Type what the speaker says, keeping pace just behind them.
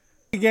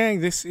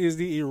gang. This is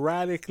the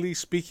Erratically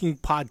Speaking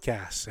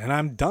podcast, and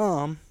I'm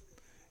Dom.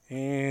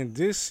 And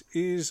this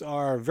is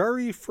our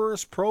very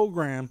first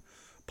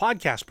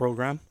podcast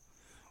program.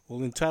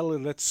 We'll entitle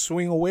it Let's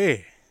Swing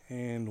Away.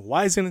 And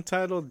why is it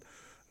entitled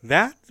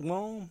that?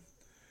 Well,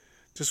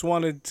 just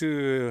wanted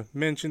to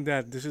mention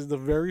that this is the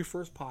very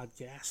first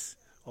podcast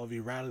of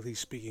Erratically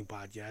Speaking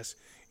podcast.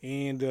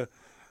 And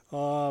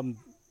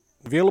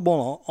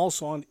available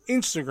also on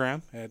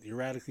Instagram at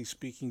Erratically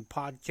Speaking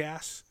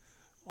Podcast,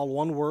 all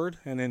one word,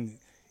 and then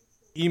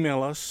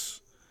email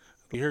us.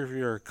 We hear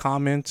your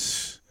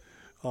comments.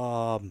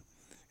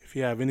 If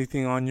you have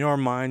anything on your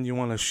mind you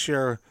want to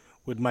share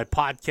with my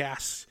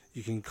podcast,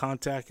 you can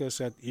contact us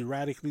at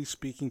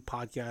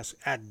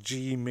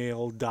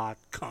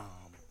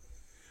erraticallyspeakingpodcast@gmail.com.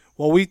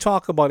 Well, we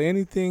talk about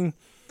anything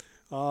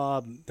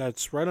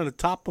that's right on the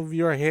top of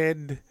your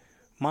head,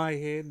 my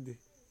head,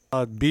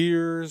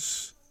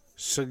 beers,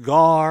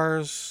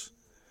 cigars,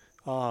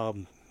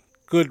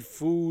 good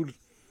food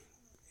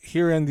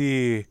here in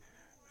the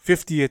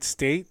 50th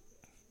state,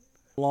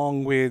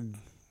 along with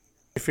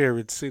my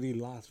favorite city,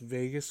 Las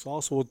Vegas.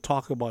 Also, we'll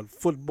talk about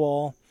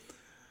football,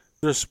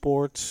 other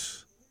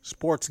sports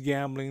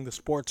gambling, the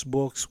sports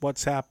books,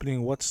 what's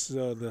happening, what's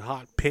the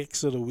hot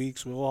picks of the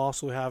weeks. We'll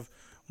also have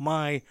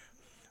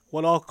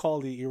what I'll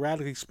call the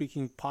Erratically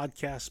Speaking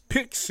Podcast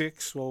Pick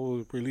 6.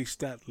 We'll release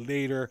that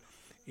later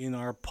in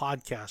our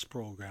podcast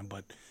program.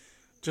 But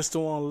just to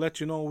want to let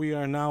you know, we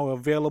are now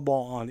available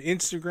on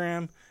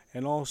Instagram,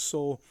 and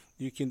also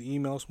you can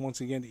email us once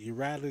again, the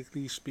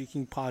Erratically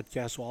Speaking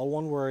Podcast, all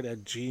one word, at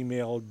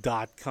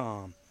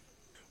gmail.com.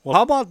 Well,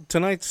 how about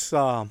tonight's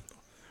the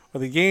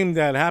game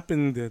that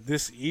happened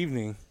this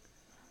evening,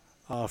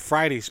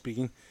 Friday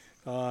speaking,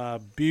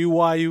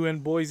 BYU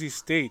and Boise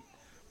State.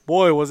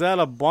 Boy, was that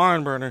a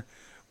barn burner,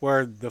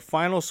 where the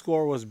final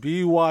score was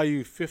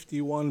BYU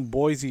 51,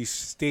 Boise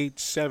State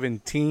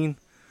 17.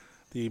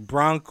 The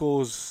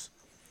Broncos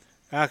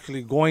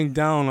actually going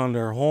down on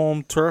their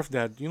home turf,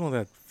 that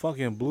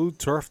fucking blue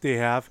turf they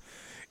have.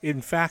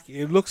 In fact,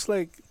 it looks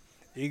like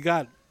it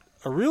got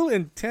a real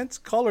intense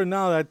color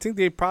now. I think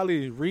they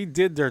probably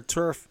redid their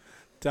turf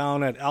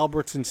down at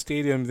Albertson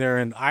Stadium there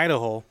in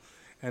Idaho,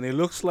 and it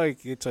looks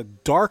like it's a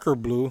darker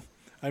blue.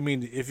 I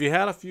mean, if you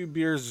had a few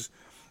beers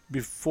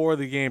before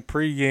the game,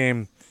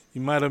 pre-game,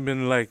 you might have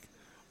been like,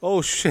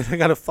 oh shit, I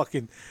gotta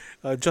fucking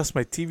adjust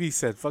my TV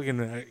set.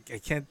 I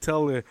can't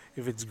tell if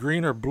it's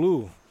green or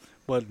blue.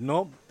 But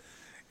nope,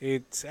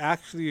 it's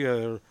actually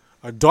a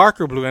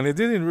darker blue, and it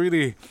didn't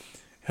really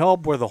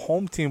help where the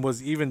home team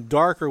was even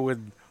darker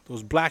with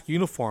those black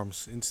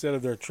uniforms instead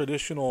of their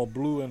traditional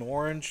blue and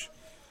orange.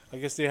 I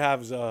guess they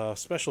have a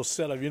special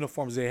set of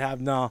uniforms they have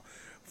now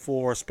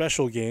for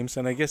special games,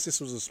 and I guess this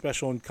was a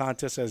special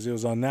contest as it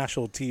was on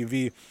national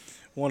TV,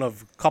 one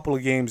of a couple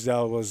of games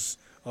that was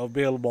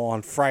available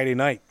on Friday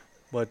night.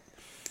 But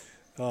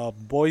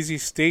Boise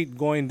State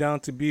going down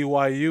to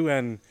BYU,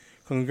 and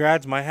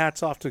congrats, my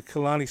hat's off to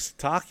Kalani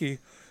Sitake,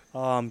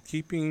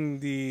 keeping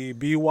the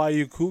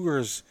BYU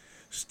Cougars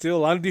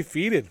still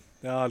undefeated.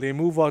 They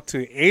move out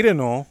to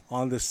 8-0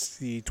 on the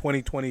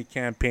 2020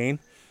 campaign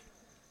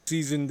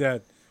season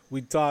that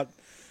we thought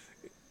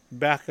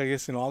back, I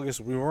guess, in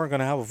August we weren't going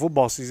to have a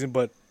football season,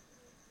 but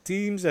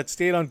teams that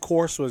stayed on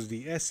course was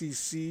the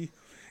SEC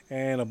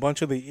and a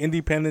bunch of the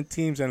independent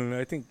teams, and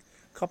I think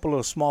a couple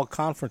of small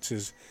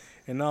conferences.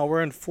 And now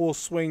we're in full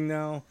swing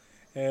now,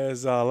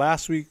 as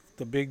last week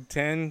the Big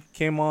Ten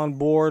came on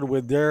board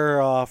with their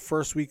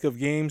first week of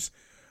games.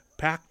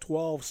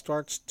 Pac-12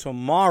 starts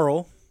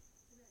tomorrow,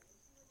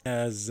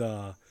 as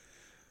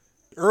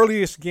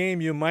earliest game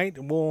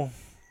we'll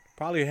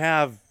probably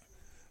have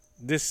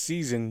this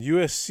season.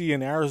 USC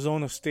and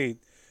Arizona State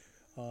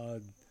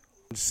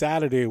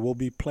Saturday will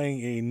be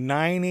playing a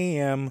 9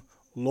 a.m.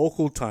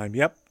 local time.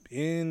 Yep,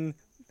 in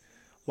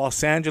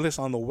Los Angeles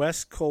on the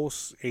West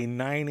Coast, a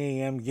 9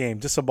 a.m. game,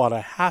 just about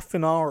a half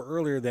an hour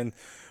earlier than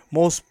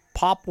most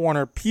Pop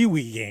Warner Pee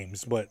Wee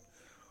games. But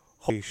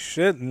holy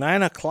shit,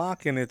 9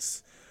 o'clock, and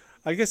it's,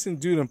 I guess,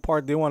 in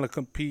part they want to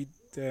compete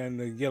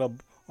and get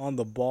on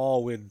the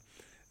ball with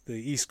the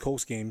East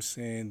Coast games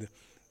and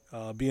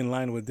be in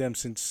line with them,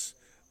 since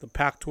the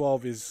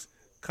Pac-12 is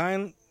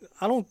I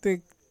don't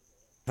think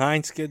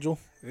 9 schedule.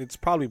 It's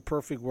probably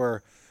perfect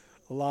where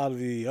a lot of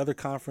the other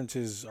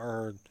conferences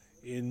are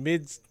in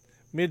mid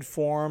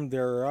form.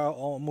 They're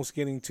almost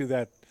getting to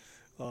that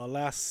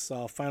last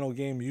final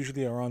game,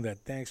 usually around that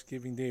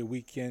Thanksgiving Day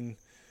weekend,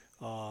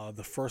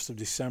 the first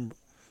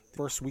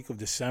week of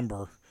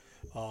December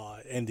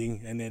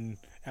ending, and then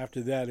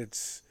after that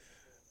it's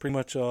pretty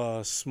much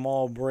a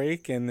small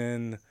break, and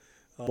then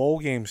bowl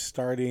games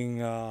starting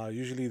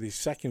usually the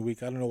second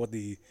week. I don't know what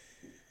the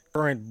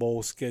current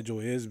bowl schedule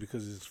is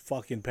because it's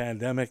fucking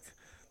pandemic,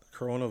 the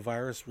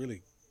coronavirus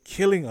really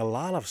killing a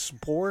lot of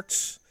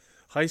sports,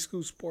 high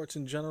school sports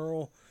in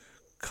general.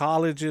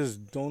 Colleges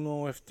don't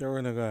know if they're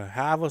gonna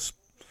have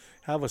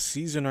a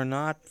season or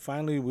not.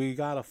 Finally, we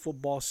got a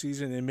football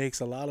season. It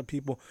makes a lot of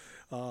people,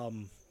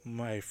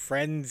 my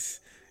friends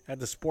at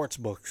the sports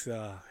books,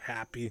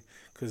 happy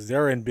because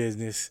they're in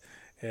business,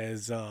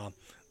 as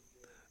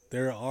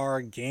there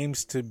are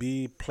games to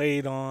be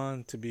played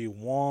on, to be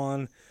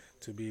won,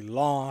 to be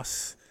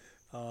lost,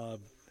 uh,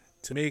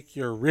 to make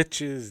your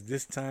riches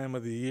this time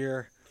of the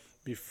year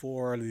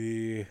before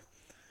the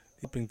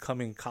up and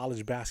coming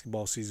college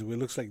basketball season. It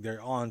looks like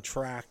they're on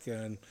track,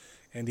 and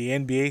the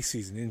NBA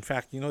season. In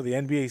fact, the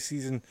NBA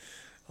season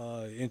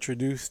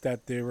introduced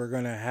that they were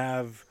going to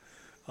have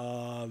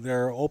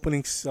their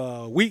opening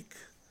week.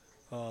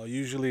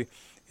 Usually,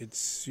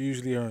 it's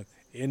usually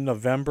in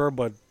November,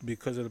 but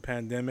because of the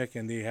pandemic,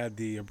 and they had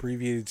the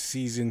abbreviated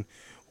season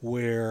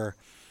where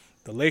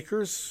the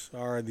Lakers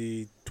are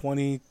the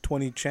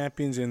 2020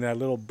 champions in that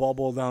little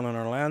bubble down in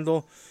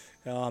Orlando.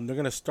 They're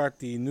going to start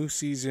the new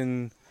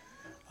season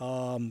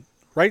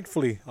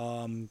rightfully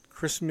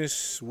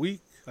Christmas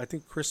week. I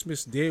think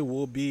Christmas Day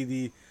will be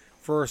the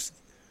first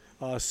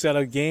set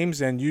of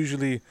games, and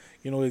usually,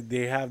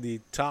 they have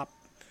the top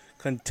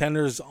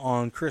contenders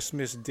on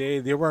Christmas Day.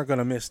 They weren't going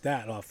to miss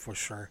that for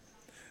sure.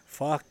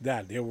 Fuck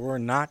that. They were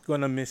not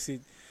going to miss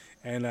it.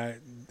 And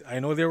I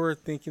know they were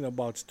thinking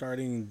about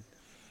starting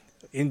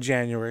in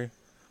January,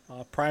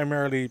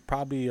 primarily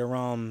probably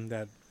around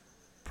that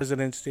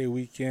President's Day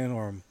weekend,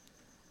 or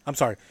I'm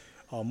sorry,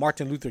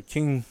 Martin Luther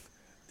King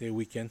Day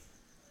weekend.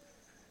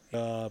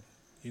 Uh,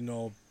 you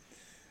know,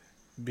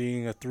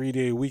 being a 3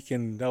 day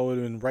weekend, that would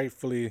have been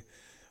rightfully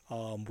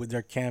with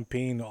their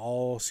campaign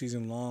all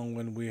season long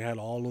when we had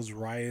all those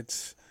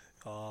riots,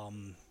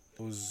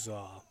 those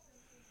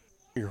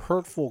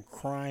hurtful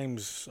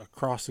crimes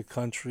across the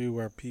country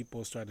where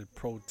people started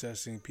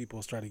protesting,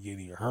 people started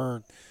getting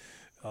hurt,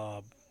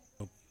 uh,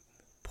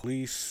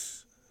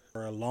 police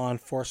or law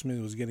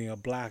enforcement was getting a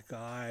black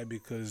eye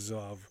because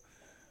of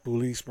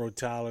police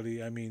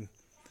brutality. I mean,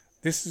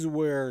 this is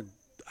where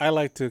I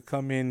like to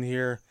come in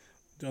here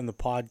on the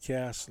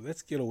podcast.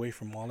 Let's get away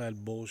from all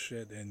that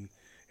bullshit, and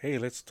hey,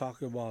 let's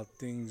talk about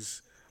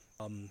things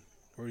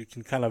where you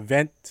can kind of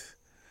vent,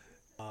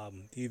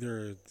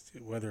 either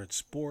whether it's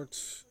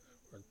sports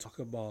or talk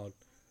about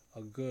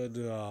a good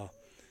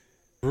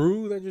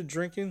brew that you're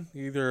drinking,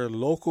 either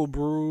local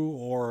brew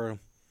or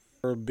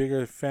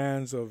bigger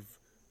fans of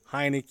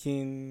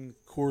Heineken,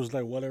 Coors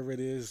Light, whatever it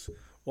is.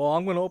 Well,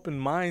 I'm going to open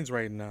mines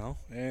right now,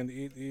 and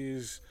it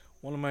is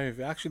one of my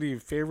actually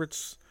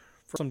favorites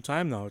for some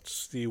time now.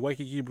 It's the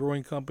Waikiki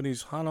Brewing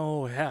Company's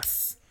Hanaho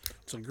Hef.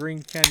 It's a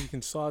green can you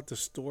can saw at the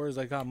stores.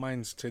 I got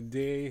mine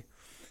today,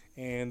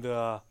 and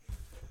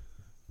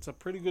it's a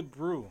pretty good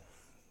brew.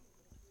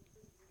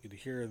 You can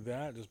hear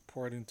that. Just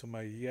pour it into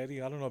my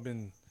Yeti. I don't know. I've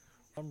been,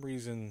 for some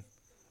reason,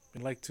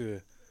 been like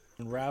to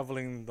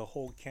unraveling the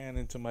whole can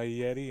into my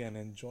Yeti and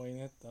enjoying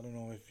it. I don't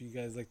know if you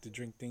guys like to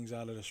drink things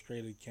out of the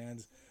straight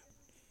cans.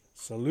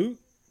 Salute.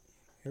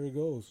 Here it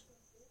goes.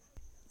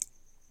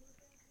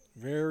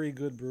 Very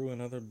good brew.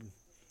 Another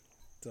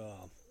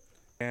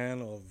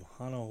can of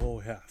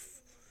Hanaho Hef.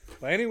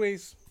 But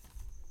anyways,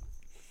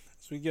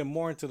 as we get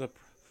more into the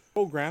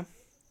program,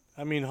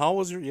 I mean, how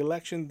was your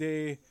election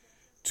day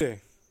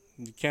today?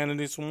 The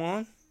candidates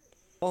won.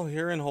 Well,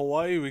 here in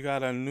Hawaii, we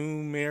got a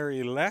new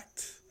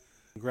mayor-elect.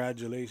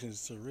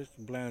 Congratulations to Rick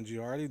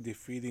Blangiardi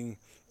defeating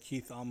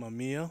Keith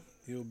Amamiya.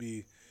 He'll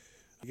be,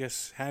 I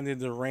guess, handed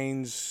the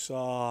reins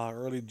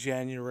early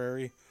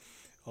January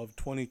of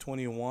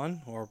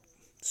 2021 or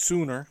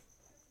sooner.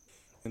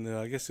 And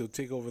I guess he'll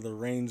take over the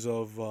reins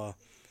of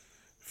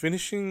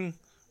finishing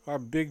our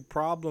big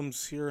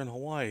problems here in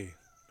Hawaii.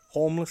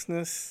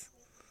 Homelessness,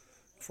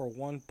 for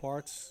one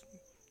parts,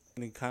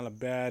 getting kind of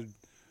bad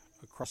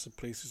across the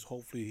places.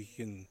 Hopefully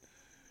he can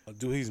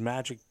do his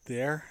magic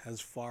there as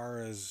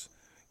far as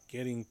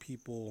getting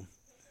people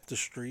to the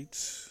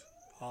streets.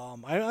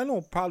 I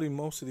know probably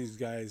most of these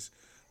guys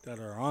that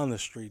are on the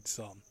streets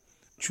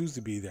choose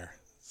to be there.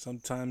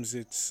 Sometimes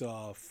it's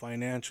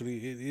financially,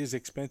 it is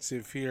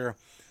expensive here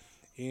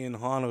in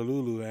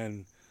Honolulu,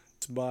 and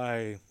it's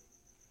by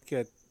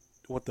get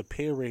what the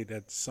pay rate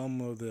at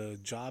some of the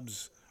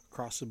jobs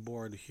across the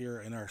board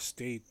here in our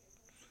state.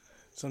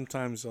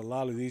 Sometimes a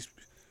lot of these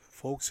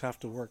folks have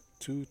to work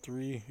 2,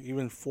 3,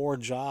 even 4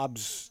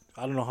 jobs.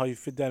 I don't know how you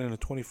fit that in a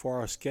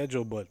 24-hour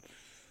schedule, but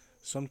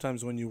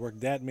sometimes when you work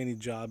that many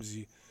jobs,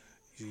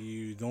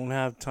 you don't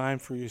have time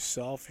for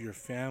yourself, your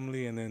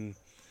family, and then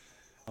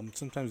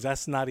sometimes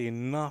that's not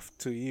enough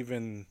to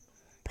even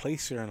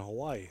place here in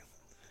Hawaii.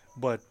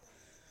 But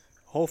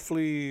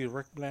hopefully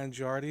Rick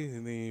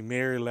Blangiardi, the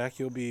mayor-elect,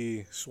 he'll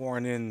be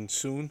sworn in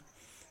soon.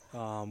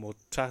 We'll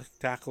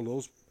tackle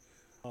those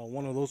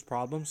one of those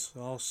problems.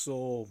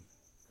 Also,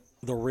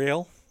 the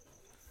rail,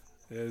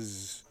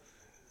 as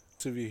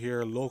to be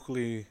here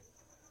locally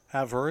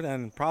have heard,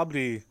 and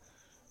probably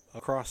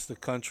across the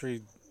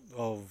country,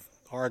 of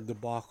our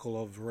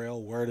debacle of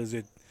rail. Where does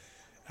it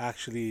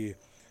actually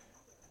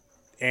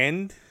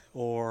end,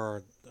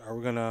 or are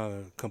we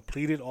gonna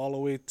complete it all the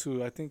way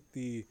to? I think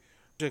the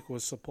project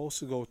was supposed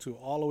to go to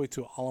all the way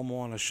to Ala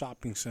Moana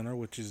Shopping Center,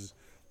 which is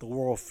the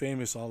world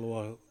famous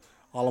Ala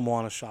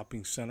Moana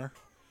Shopping Center,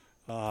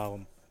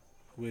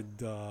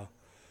 with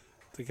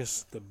I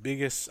guess the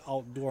biggest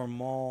outdoor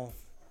mall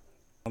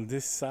on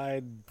this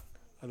side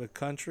of the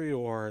country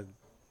or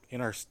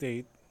in our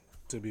state,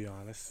 to be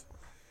honest.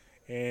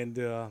 And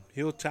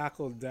he'll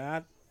tackle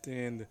that.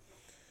 And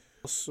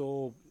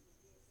also,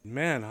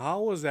 man,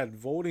 how was that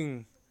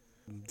voting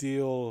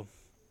deal?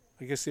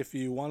 I guess if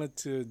you wanted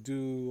to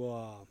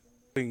do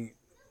voting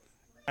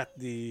at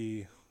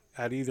the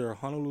at either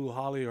Honolulu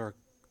Holly or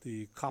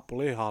the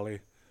Kapolei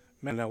Holly,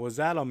 man, that was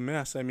that a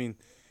mess. I mean,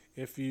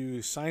 if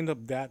you signed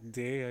up that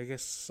day, I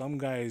guess some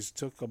guys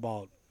took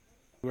about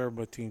anywhere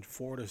between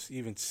 4 to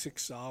even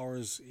 6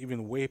 hours,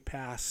 even way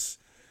past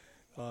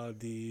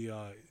the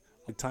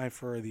time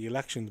for the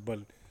elections. But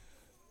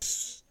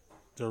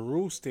the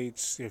rule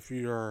states if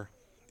you're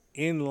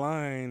in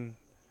line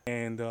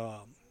and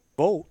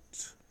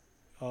vote,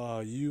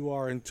 you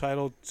are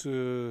entitled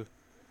to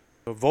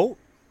vote,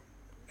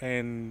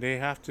 and they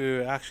have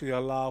to actually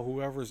allow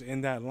whoever's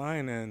in that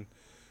line. And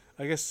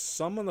I guess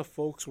some of the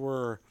folks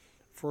were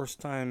first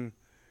time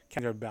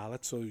casting their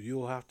ballot, so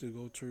you'll have to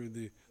go through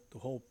the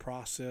whole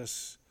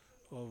process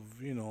of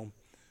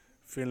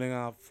filling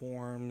out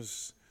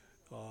forms,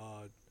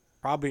 uh,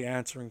 probably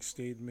answering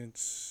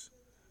statements,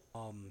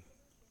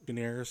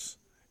 questionnaires,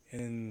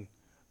 and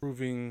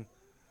proving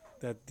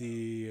that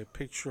the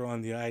picture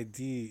on the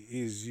ID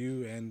is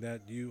you and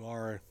that you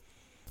are,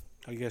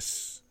 I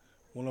guess,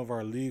 one of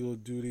our legal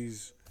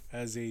duties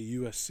as a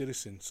U.S.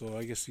 citizen. So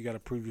I guess you got to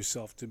prove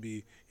yourself to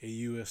be a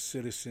U.S.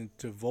 citizen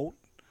to vote,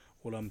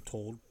 what I'm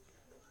told.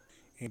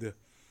 And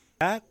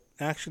that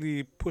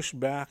actually pushed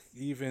back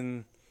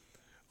even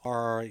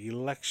our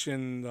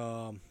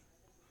election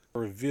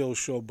reveal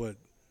show, but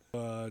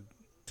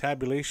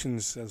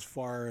tabulations as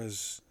far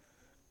as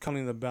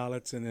counting the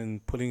ballots and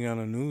then putting it on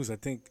the news. I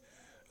think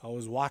I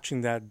was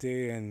watching that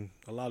day, and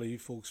a lot of you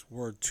folks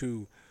were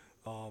too.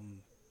 It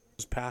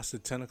was past the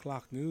 10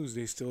 o'clock news.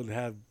 They still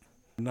have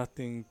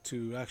nothing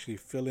to actually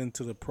fill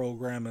into the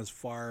program as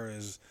far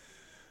as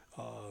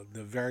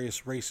the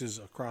various races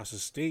across the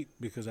state,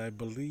 because I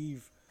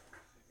believe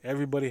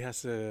everybody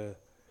has to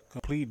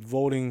complete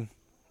voting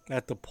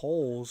at the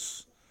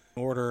polls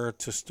in order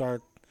to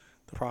start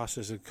the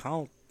process of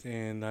count.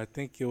 And I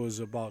think it was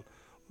about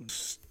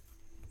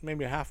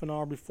maybe half an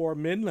hour before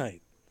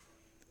midnight.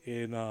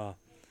 And I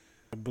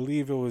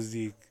believe it was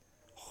the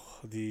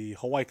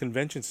Hawaii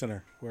Convention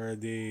Center where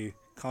they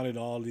counted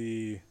all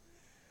the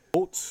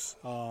votes.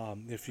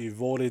 If you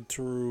voted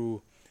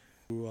through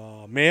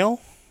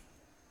mail,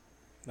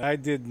 I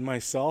did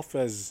myself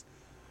as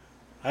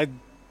I.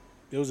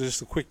 It was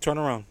just a quick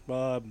turnaround.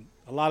 A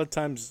lot of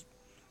times,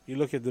 you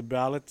look at the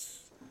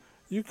ballots,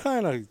 you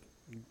kind of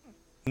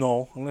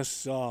know,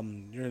 unless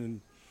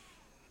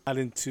not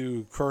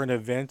into current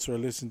events or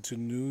listen to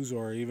news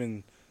or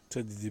even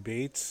to the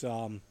debates.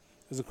 It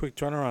was a quick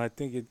turnaround. I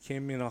think it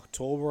came in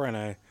October, and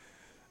I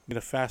made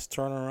a fast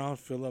turnaround,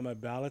 filled out my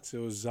ballots. It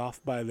was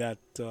off by that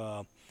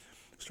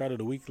start of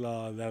the week,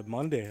 that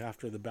Monday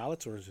after the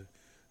ballots were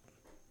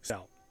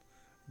out.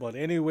 But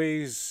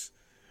anyways,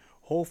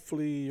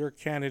 hopefully your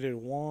candidate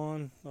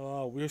won.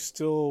 We're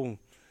still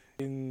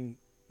in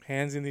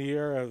hands in the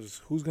air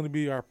as who's going to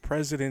be our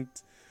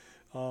president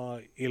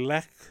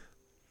elect,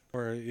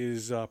 or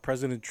is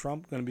President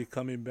Trump going to be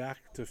coming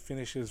back to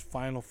finish his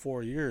final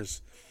 4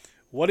 years?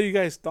 What are you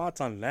guys' thoughts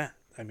on that?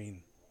 I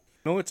mean,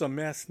 I know it's a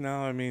mess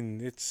now. I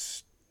mean,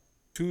 it's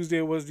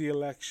Tuesday was the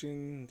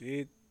election.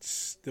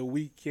 It's the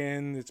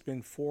weekend. It's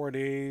been 4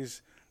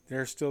 days.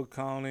 They're still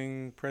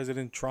counting.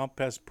 President Trump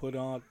has put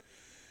out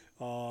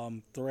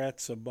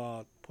threats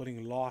about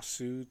putting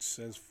lawsuits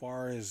as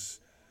far as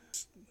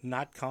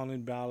not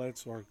counting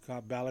ballots, or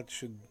ballots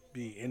should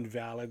be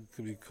invalid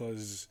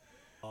because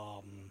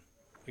I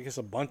guess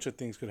a bunch of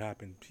things could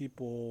happen.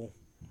 People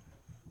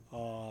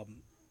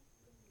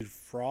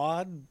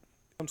fraud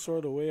some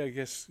sort of way. I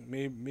guess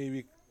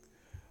maybe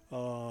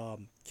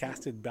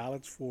casted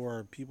ballots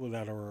for people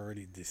that are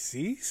already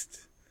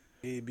deceased.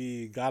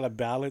 Maybe got a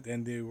ballot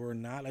and they were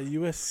not a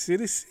U.S.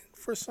 citizen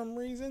for some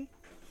reason,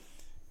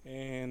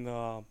 and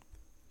a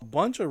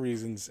bunch of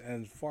reasons.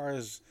 And as far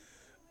as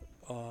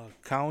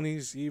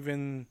counties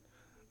even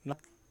not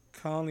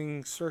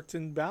counting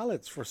certain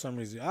ballots for some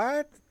reason.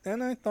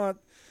 And I thought,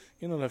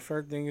 the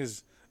fair thing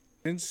is,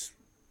 since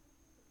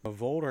a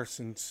voter,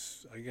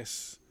 since I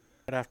guess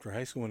right after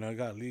high school when I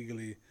got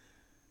legal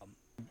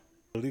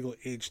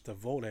age to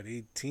vote at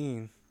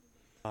 18,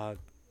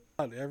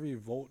 every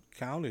vote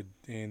counted,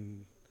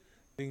 and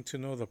getting to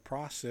know the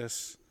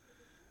process.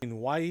 And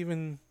why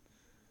even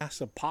ask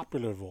a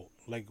popular vote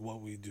like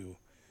what we do?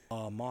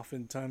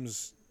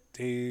 Oftentimes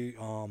they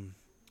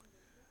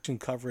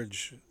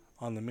coverage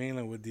on the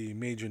mainland with the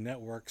major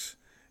networks.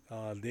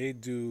 They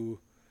do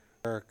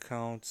their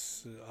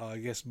accounts, I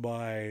guess,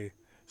 by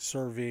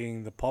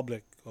surveying the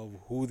public of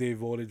who they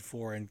voted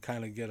for and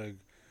kind of get a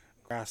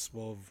grasp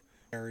of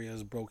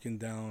areas broken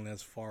down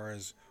as far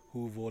as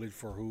who voted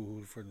for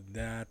who for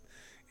that,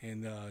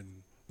 and a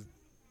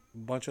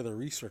bunch of the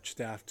research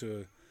staff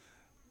to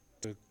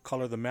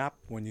color the map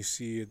when you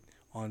see it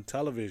on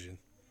television.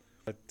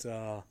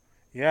 But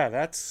yeah,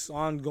 that's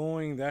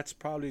ongoing. That's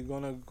probably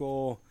gonna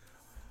go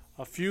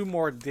a few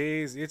more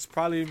days. It's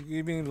probably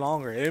even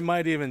longer. It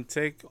might even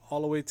take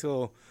all the way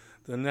till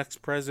the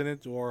next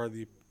president or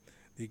the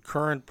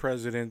current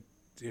president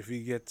if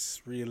he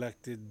gets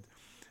reelected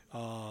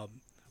uh,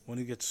 when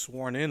he gets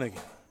sworn in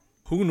again.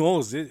 Who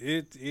knows?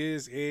 It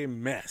is a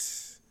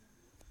mess.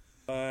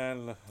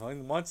 And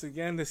once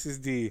again, this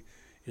is the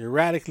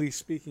Erratically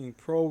Speaking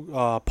Pro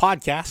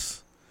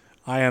podcast.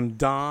 I am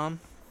Dom,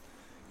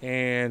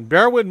 and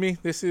bear with me.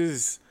 This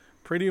is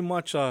pretty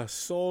much a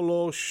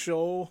solo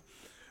show.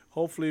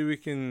 Hopefully, we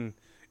can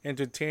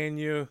entertain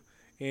you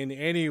in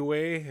any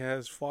way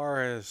as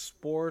far as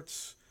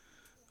sports,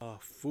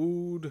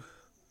 food,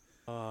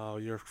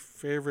 your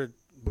favorite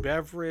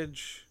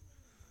beverage.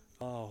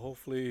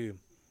 Hopefully,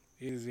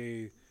 it is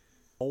a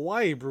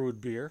Hawaii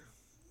brewed beer.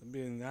 I've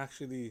been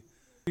actually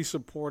pretty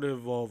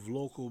supportive of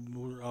local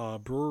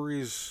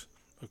breweries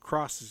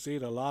across the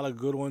state. A lot of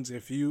good ones.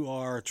 If you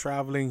are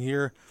traveling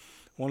here,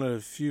 one of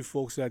the few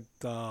folks that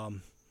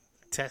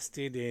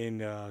tested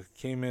and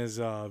came as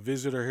a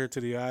visitor here to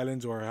the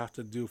islands or have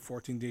to do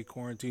 14-day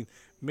quarantine,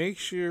 make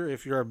sure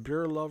if you're a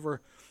beer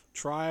lover,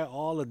 try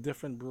all the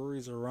different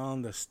breweries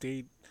around the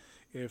state.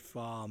 If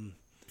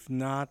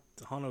not,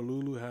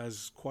 Honolulu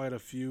has quite a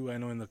few. I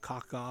know in the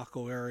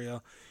Kaka'ako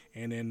area,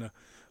 and then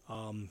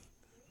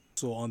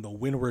so on the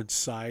windward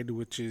side,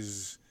 which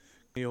is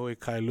Niue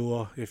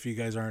Kailua, if you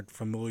guys aren't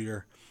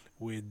familiar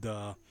with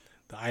the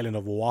island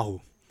of Oahu.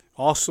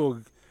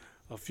 Also,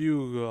 a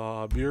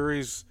few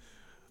breweries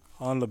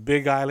on the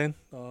Big Island.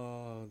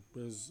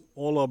 There's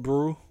Ola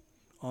Brew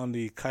on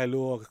the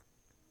Kailua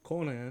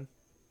Konan.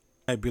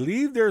 I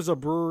believe there's a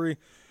brewery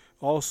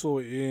also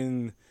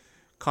in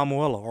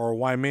Kamuela or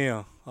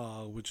Waimea,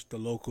 which the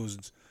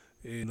locals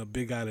in the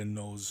Big Island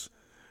knows.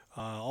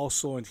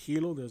 Also in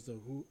Hilo, there's the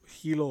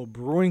Hilo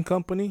Brewing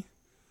Company.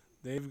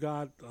 They've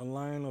got a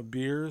line of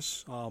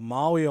beers.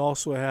 Maui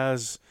also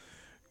has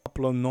a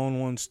couple of known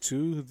ones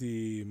too.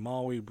 The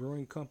Maui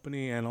Brewing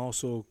Company and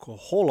also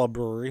Kohola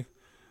Brewery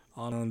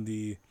on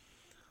the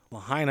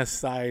Lahaina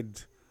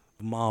side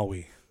of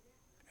Maui.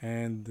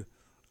 And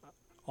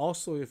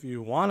also, if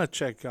you want to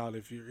check out,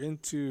 if you're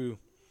into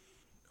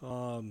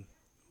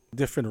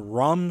different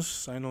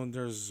rums, I know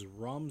there's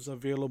rums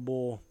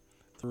available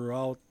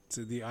throughout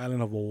the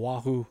island of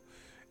Oahu,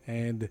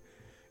 and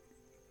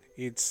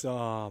it's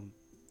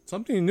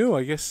something new.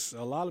 I guess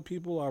a lot of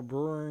people are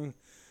brewing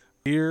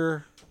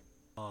beer,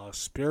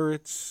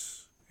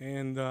 spirits,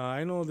 and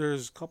I know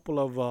there's a couple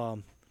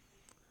of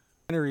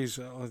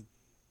wineries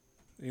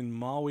in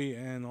Maui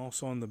and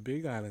also on the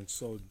Big Island.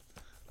 So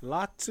a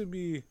lot to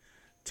be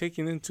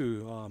taken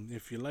into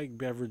if you like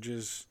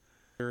beverages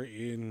here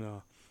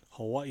in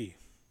Hawaii.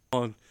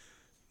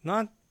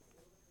 Not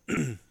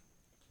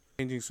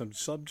changing some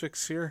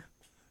subjects here.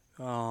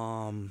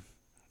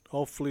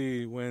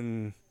 Hopefully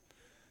when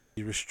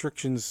the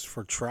restrictions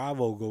for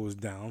travel goes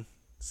down,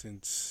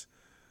 since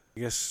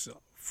I guess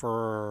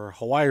for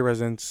Hawaii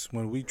residents,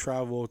 when we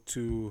travel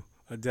to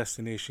a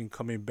destination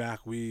coming back,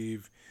 we're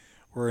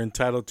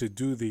entitled to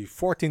do the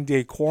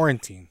 14-day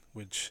quarantine,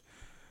 which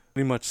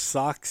pretty much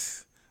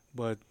sucks,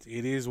 but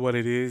it is what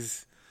it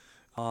is.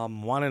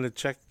 Wanted to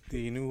check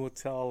the new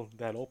hotel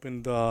that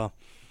opened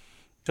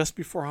just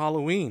before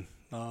Halloween,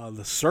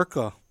 the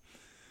Circa.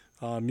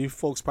 You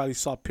folks probably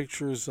saw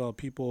pictures of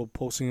people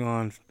posting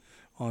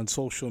on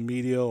social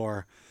media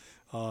or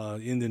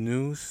in the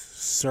news.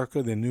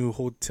 Circa, the new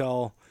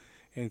hotel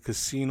and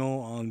casino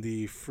on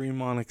the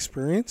Fremont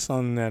Experience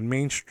on that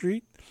Main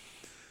Street,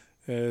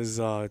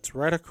 it's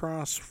right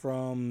across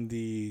from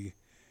the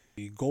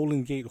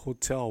Golden Gate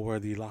Hotel where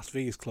the Las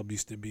Vegas Club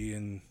used to be,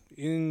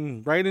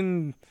 right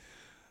in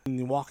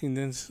the walking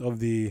distance of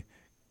the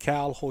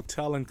Cal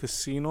Hotel and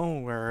Casino,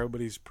 where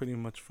everybody's pretty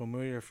much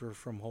familiar if you're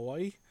from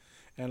Hawaii,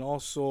 and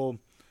also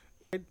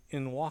right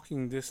in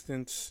walking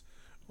distance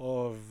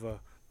of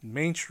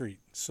Main Street.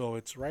 So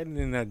it's right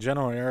in that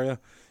general area.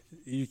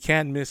 You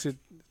can't miss it.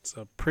 It's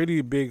a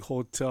pretty big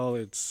hotel.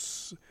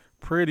 It's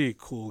pretty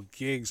cool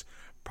gigs.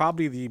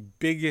 Probably the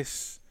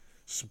biggest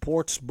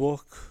sports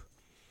book,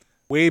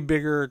 way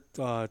bigger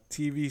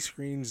TV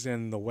screens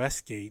than the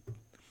Westgate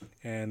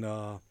and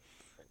a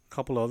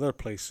couple of other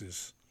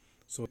places.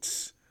 So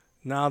it's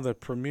now the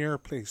premier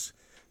place.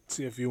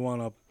 See if you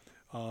want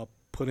to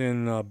put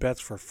in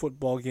bets for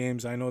football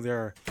games. I know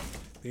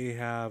they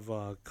have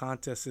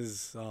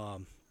contests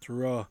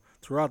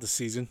throughout the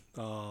season,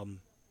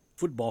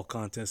 football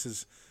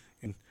contests,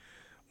 and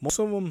most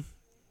of them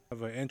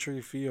have an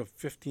entry fee of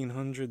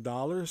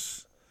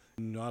 $1,500.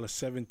 Out of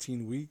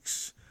 17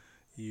 weeks,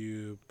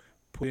 you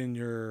put in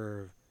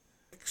your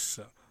picks.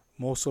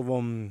 Most of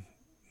them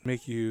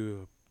make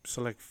you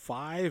select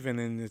 5, and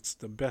then it's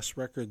the best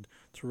record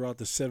throughout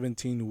the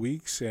 17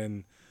 weeks.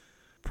 And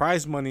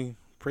prize money,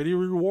 pretty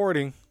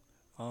rewarding.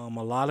 A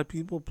lot of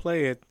people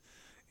play it,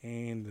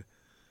 and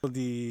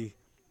the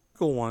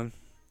one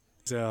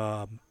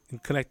is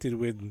connected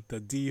with the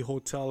D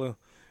Hotel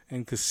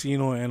and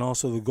Casino and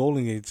also the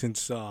Golden Gate,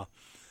 since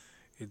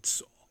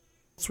it's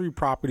 3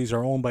 properties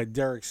are owned by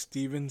Derek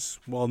Stevens,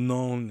 well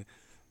known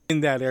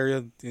in that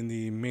area, in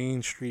the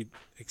Main Street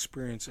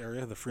Experience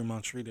area, the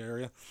Fremont Street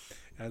area,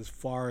 as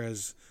far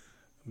as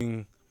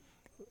being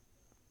the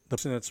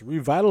person that's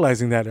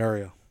revitalizing that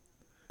area.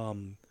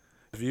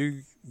 If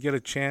you get a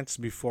chance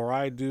before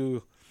I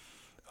do,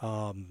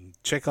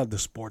 check out the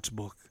sports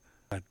book.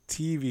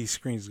 TV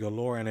screens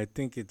galore, and I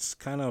think it's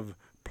kind of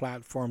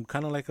platform,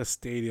 kind of like a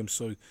stadium.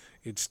 So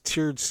it's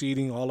tiered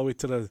seating all the way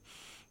to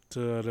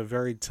the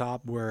very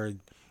top, where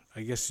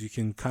I guess you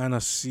can kind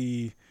of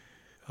see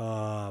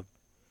from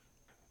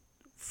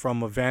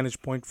a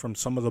vantage point from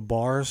some of the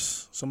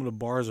bars. Some of the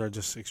bars are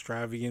just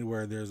extravagant,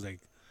 where there's like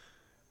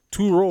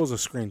 2 rows of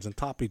screens on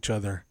top of each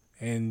other,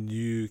 and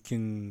you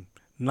can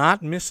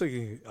not miss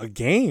a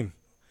game.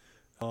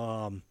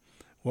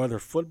 Whether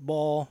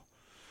football,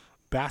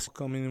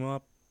 basketball coming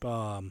up,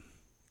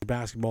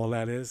 basketball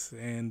that is,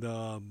 and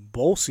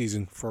bowl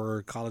season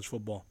for college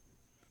football.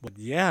 But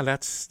yeah,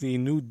 that's the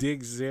new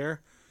digs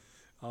there.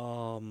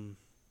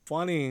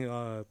 Funny,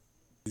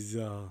 these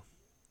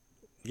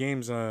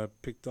games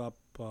picked up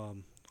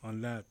on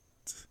that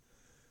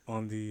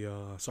on the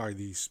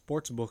the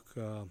sports book.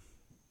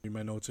 In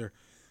my notes here,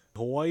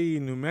 Hawaii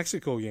New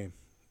Mexico game.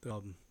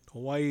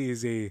 Hawaii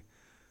is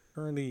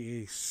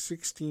currently a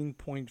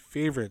 16-point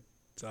favorite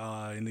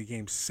in the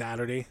game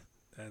Saturday.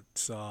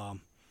 That's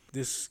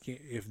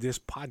if this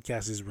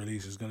podcast is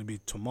released, is going to be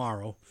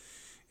tomorrow,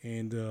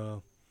 and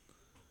the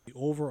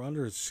over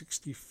under is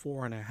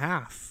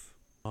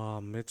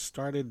 64.5. It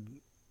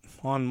started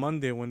on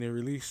Monday when they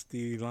released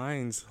the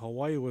lines.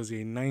 Hawaii was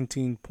a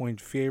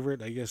 19-point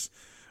favorite. I guess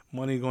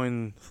money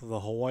going the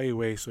Hawaii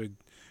way, so it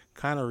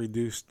kind of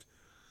reduced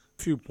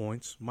a few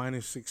points,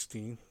 minus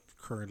 16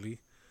 currently.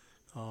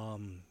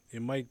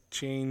 It might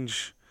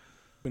change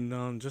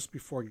just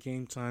before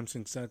game time,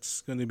 since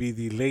that's going to be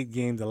the late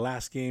game, the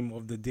last game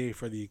of the day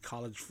for the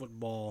college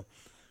football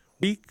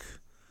week.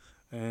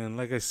 And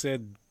like I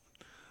said,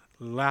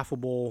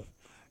 laughable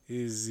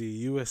is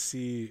the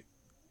USC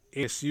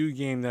ASU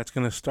game that's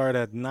going to start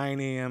at 9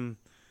 a.m.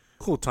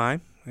 local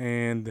time,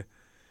 and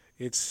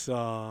it's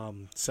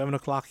 7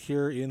 o'clock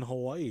here in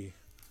Hawaii.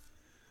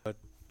 But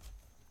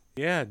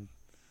yeah,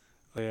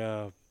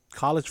 a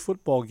college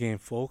football game,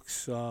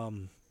 folks.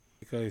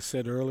 Like I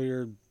said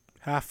earlier,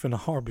 half an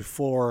hour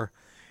before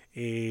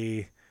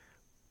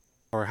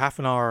or half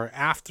an hour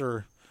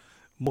after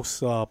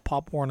most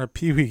Pop Warner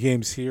Pee Wee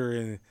games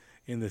here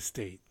in the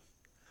state.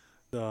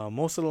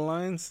 Most of the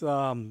lines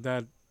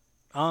that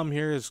I'm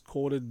here is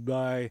quoted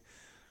by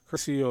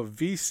courtesy of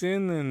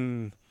VSIN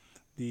and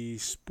the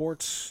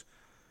sports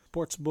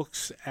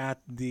books at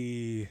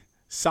the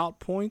South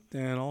Point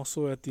and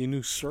also at the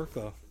New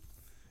Circa.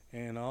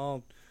 And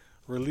I'll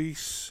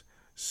release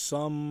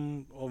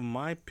some of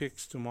my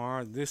picks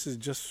tomorrow. This is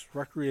just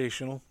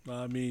recreational.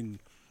 I mean,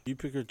 you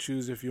pick or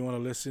choose if you want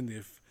to listen.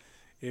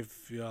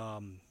 If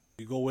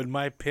you go with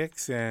my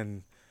picks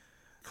and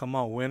come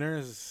out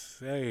winners,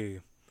 hey,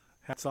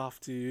 hats off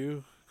to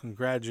you.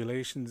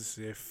 Congratulations.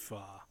 If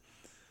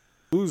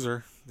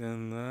loser,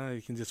 then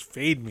you can just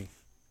fade me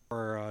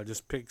or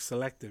just pick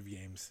selective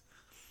games.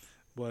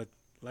 But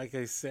like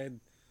I said,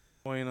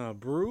 going to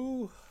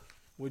brew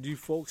with you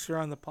folks here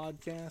on the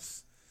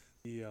podcast,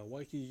 the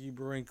Waikiki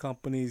Brewing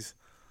Company's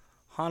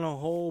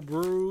Hanaho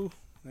Brew,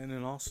 and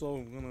then also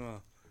I'm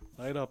gonna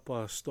light up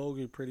a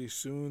stogie pretty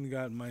soon.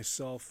 Got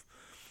myself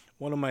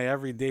one of my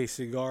everyday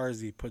cigars,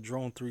 the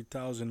Padron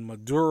 3000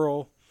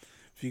 Maduro.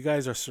 If you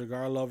guys are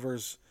cigar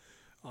lovers,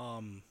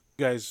 you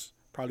guys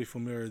probably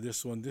familiar with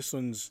this one. This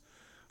one's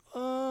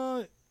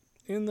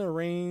in the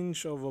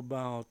range of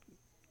about,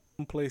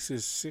 some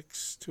places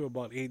 $6 to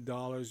about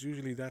 $8.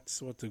 Usually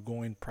that's what the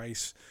going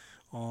price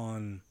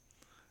on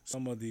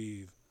some of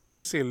the,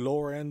 say,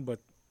 lower end. But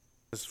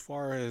as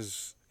far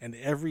as an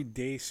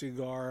everyday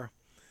cigar,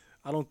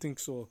 I don't think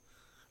so.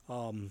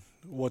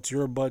 What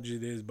your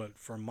budget is, but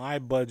for my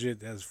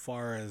budget, as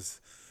far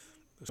as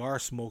cigar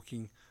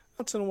smoking,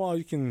 once in a while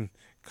you can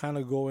kind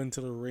of go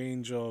into the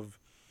range of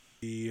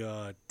the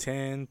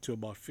 $10 to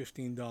about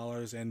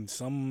 $15, and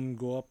some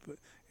go up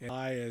as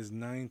high as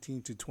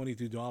 $19 to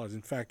 $22.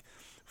 In fact,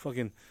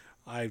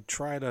 I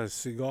tried a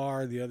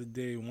cigar the other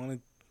day.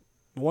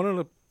 One of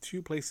the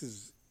few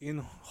places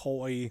in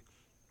Hawaii,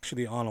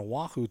 actually on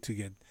Oahu, to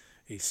get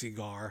a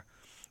cigar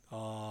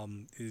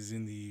is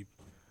in the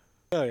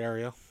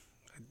area.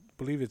 I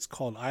believe it's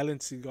called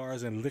Island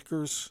Cigars and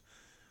Liquors.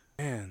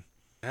 Man,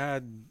 I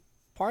had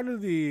part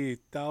of the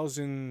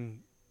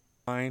 1,000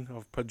 line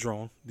of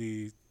Padron.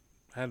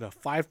 Had a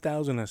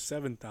 5,000, a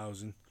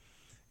 7,000,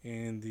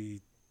 and the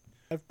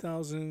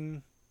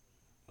 5,000,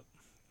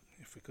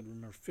 if I could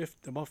remember,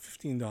 about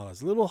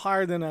 $15. A little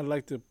higher than I'd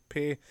like to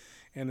pay,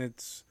 and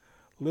it's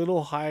a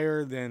little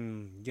higher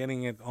than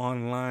getting it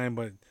online,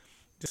 but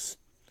just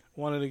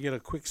wanted to get a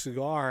quick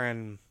cigar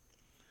and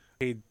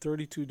paid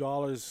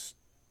 $32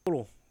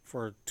 total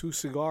for 2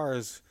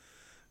 cigars.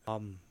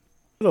 Would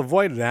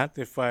avoid that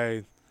if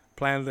I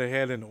planned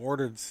ahead and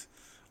ordered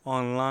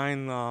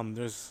online.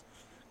 There's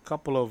a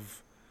couple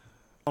of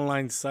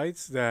online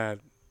sites that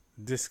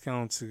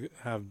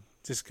have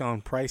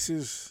discount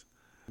prices.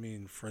 I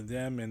mean, for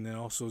them, and then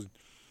also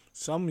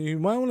some you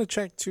might want to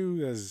check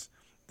too, as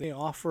they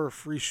offer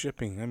free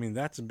shipping. I mean,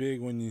 that's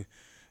big when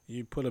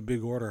you put a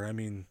big order. I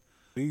mean,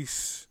 at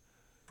least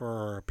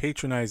for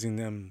patronizing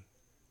them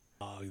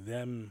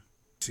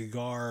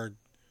cigar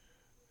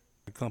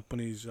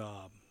companies,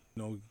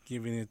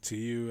 giving it to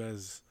you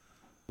as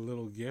a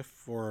little gift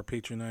for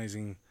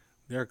patronizing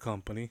their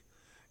company.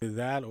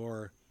 That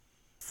or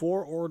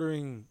for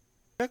ordering,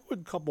 check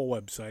with a couple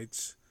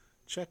websites,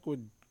 check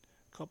with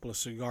a couple of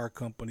cigar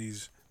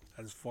companies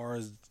as far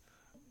as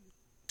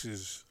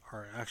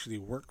are actually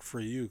work for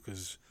you,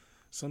 because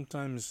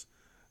sometimes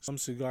some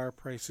cigar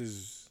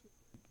prices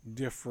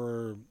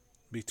differ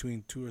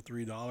between $2 or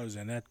 $3,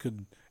 and that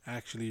could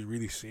actually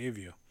really save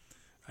you.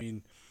 I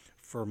mean,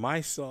 for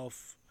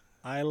myself,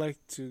 I like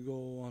to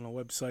go on a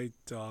website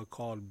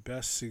called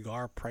Best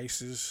Cigar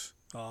Prices.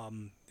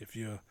 If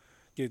you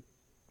get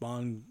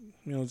on,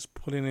 just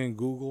put it in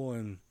Google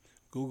and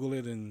Google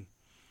it, and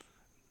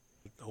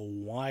a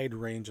wide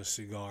range of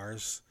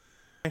cigars.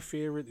 My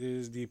favorite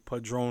is the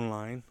Padron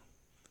line.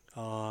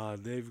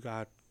 They've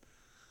got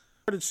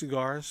imported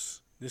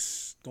cigars. The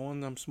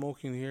one I'm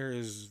smoking here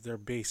is their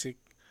basic.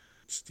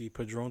 It's the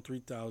Padron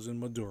 3000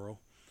 Maduro.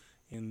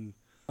 And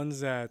ones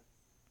that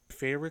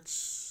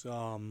favorites,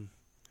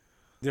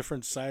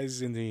 different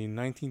sizes in the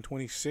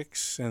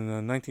 1926 and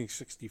the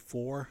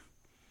 1964.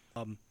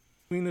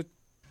 Between the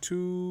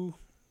two,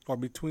 or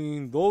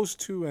between those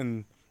two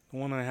and the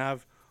one I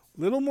have,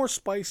 a little more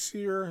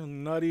spicier,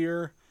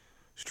 nuttier,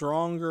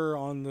 stronger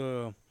on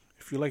the,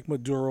 if you like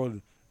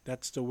Maduro,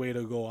 that's the way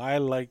to go. I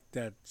like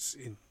that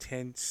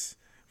intense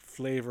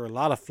flavor, a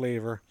lot of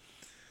flavor.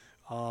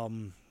 I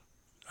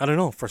don't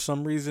know, for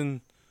some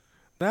reason,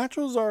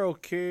 naturals are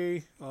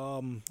okay,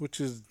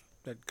 which is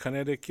that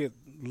Connecticut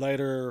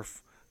lighter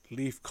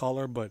leaf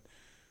color, but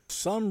for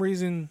some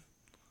reason,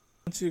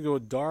 once you go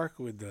dark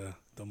with the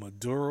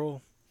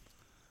Maduro,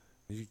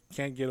 you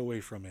can't get away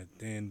from it.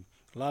 And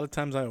a lot of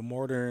times I'm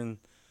ordering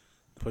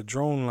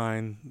Padron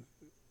line,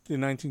 the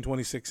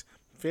 1926.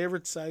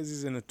 Favorite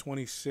sizes in the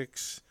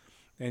 26,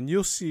 and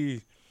you'll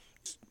see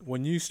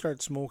when you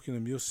start smoking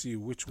them, you'll see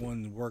which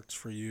one works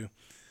for you.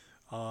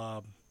 A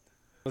lot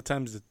of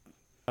times they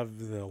have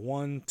the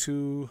 1,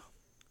 2,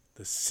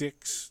 the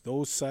 6,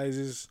 those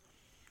sizes.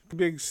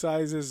 Big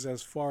sizes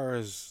as far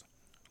as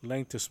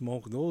length to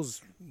smoke,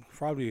 those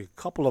probably a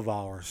couple of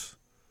hours,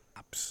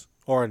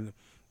 or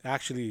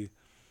actually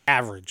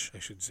average, I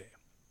should say.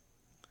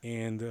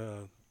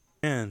 And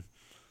man,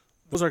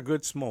 those are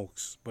good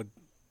smokes, but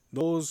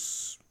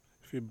those,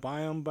 if you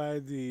buy them by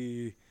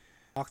the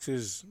box,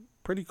 is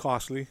pretty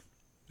costly,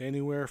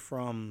 anywhere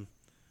from,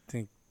 I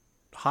think,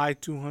 high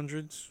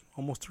 200s,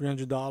 almost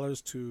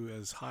 $300, to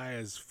as high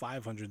as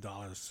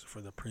 $500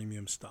 for the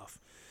premium stuff.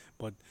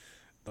 But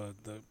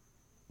the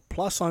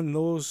plus on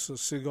those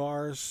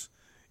cigars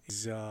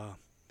is,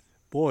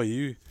 boy,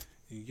 you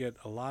get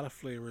a lot of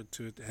flavor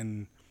to it,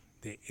 and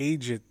they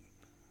age it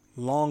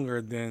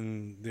longer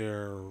than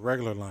their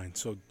regular line.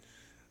 So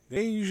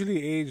they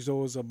usually age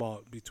those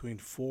about between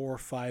 4 or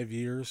 5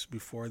 years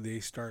before they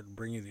start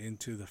bringing it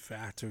into the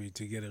factory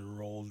to get it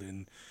rolled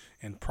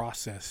and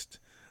processed.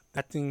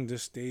 That thing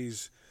just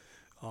stays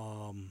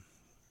in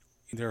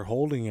their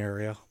holding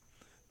area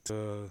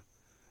to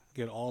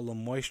get all the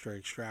moisture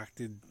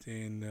extracted.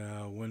 And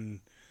when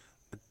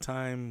the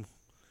time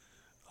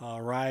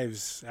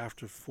arrives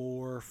after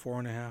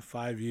 4.5,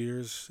 5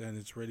 years, and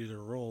it's ready to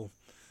roll,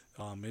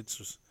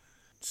 it's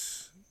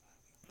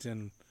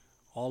then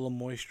all the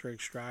moisture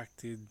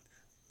extracted,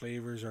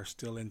 flavors are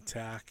still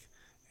intact,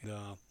 and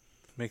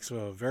makes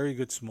a very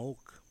good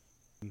smoke.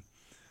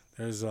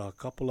 There's a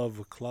couple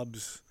of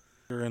clubs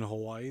here in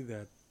Hawaii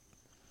that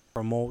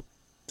promote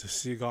the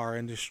cigar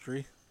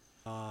industry.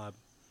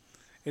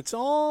 It's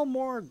a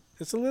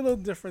little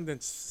different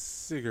than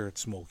cigarette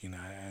smoking.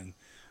 I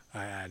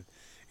had.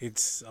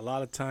 It's a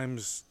lot of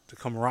times the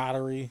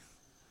camaraderie.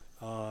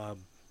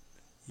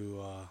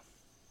 You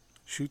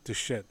shoot the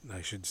shit,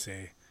 I should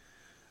say.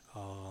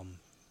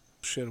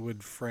 Shit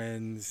with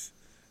friends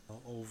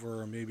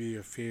over maybe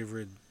a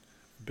favorite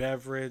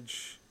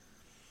beverage,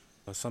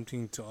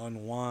 something to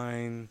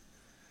unwind,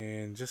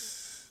 and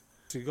just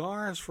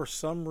cigars. For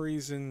some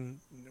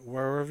reason,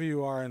 wherever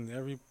you are in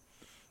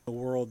the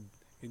world,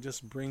 it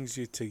just brings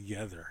you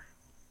together.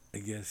 I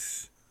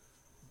guess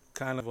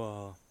kind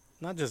of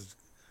not just,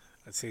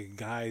 I'd say,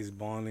 guys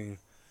bonding.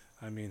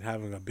 I mean,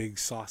 having a big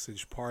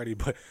sausage party,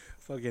 but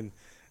fucking,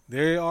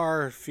 there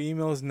are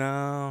females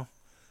now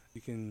you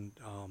can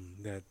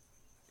that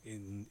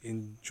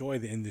enjoy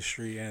the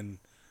industry and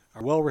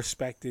are well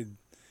respected.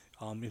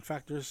 In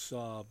fact, there's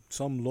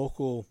some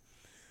local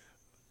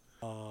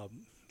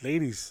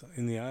ladies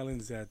in the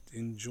islands that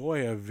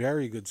enjoy a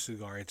very good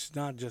cigar. It's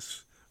not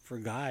just for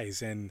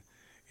guys, and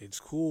it's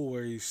cool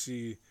where you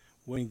see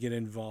women get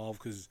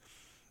involved, because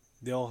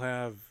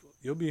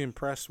you'll be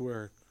impressed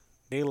where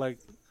they like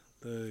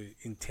the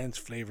intense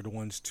flavored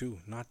ones too,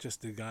 not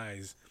just the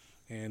guys.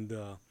 And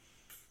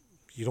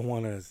you don't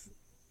want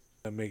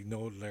to make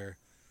note there,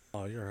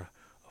 oh, you're a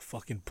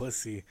fucking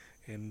pussy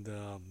and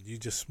you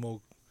just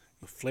smoke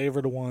the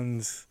flavored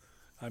ones.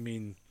 I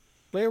mean,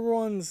 flavored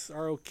ones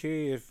are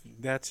okay if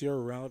that's your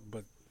route,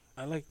 but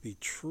I like the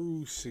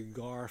true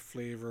cigar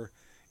flavor,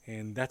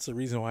 and that's the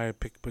reason why I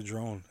picked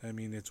Padron. I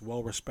mean, it's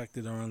well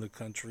respected around the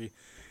country.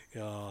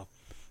 Uh,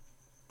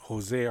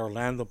 Jose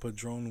Orlando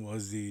Padron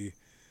was the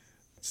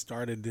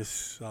started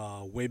this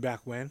way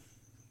back when.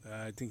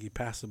 I think he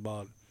passed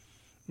about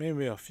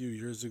maybe a few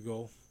years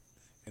ago,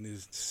 and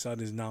his son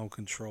is now in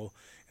control.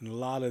 And a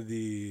lot of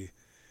the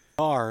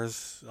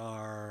cars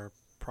are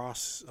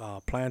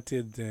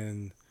planted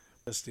in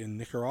just in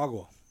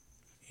Nicaragua,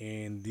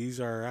 and these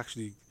are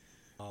actually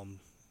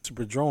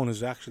Super Drone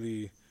is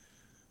actually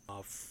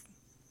a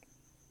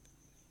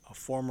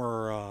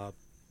former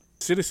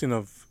citizen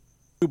of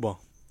Cuba.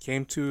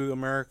 Came to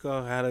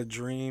America, had a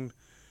dream,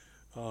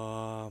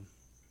 uh,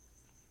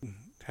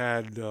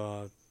 had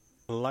a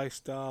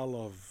lifestyle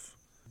of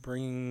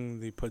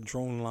bringing the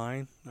Padron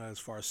line as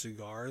far as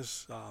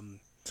cigars.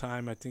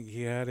 Time I think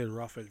he had it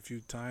rough a few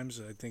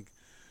times. I think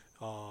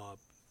uh,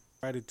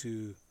 tried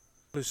to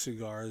push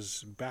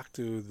cigars back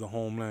to the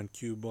homeland,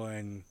 Cuba,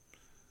 and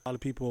a lot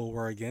of people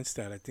were against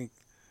that. I think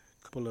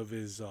a couple of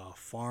his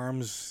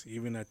farms,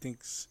 even I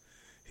think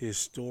his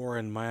store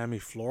in Miami,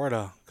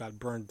 Florida, got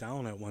burned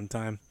down at one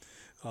time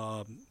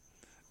um,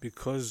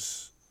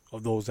 because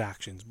of those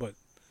actions. But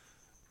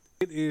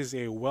it is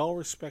a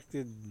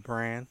well-respected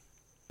brand.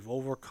 We've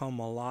overcome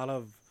a lot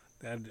of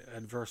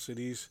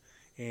adversities,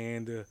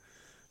 and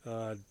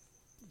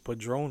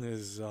Padron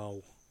is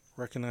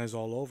recognized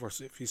all over.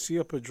 So if you see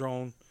a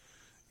Padron,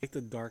 like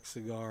the dark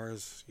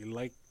cigars, you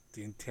like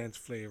the intense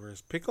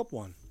flavors, pick up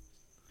one.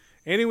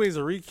 Anyways,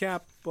 a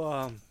recap.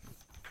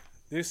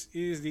 This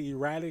is the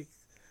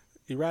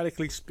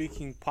Erratically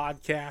Speaking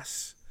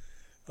podcast.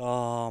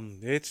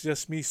 It's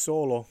just me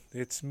solo.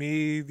 It's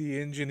me,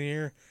 the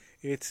engineer.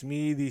 It's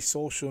me, the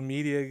social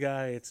media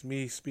guy. It's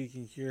me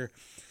speaking here.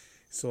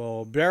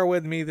 So bear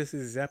with me. This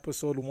is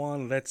episode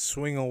 1. Let's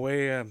swing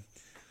away.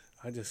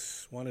 I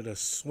just wanted to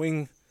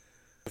swing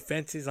the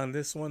fences on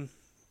this one,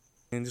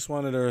 and just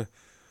wanted to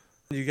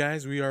you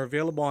guys, we are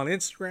available on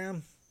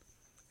Instagram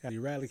at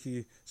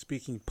Erratically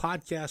Speaking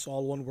Podcast,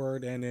 all one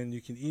word, and then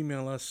you can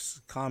email us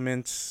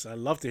comments. I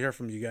love to hear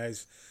from you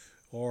guys,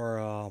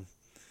 or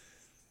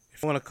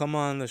if you want to come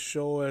on the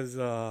show as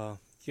a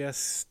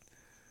guest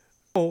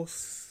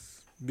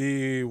host,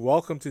 be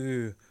welcome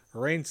to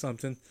arrange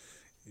something.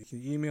 You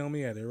can email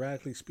me at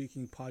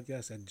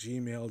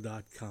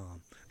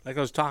erraticallyspeakingpodcast@gmail.com. Like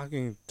I was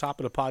talking, top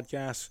of the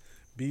podcast,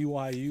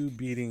 BYU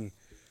beating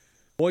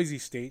Boise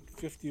State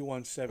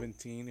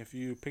 51-17. If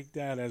you pick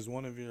that as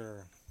one of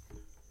your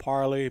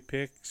parlay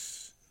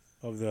picks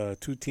of the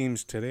two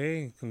teams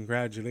today,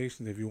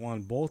 congratulations if you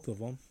won both of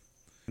them.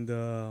 And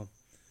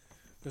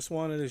just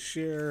wanted to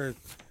share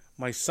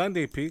my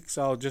Sunday picks.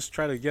 I'll just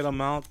try to get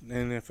them out,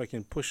 and if I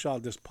can push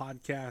out this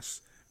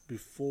podcast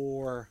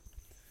before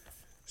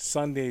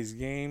Sunday's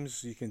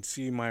games, you can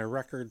see my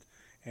record.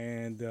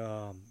 And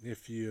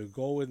if you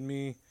go with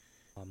me,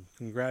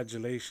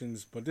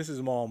 congratulations. But this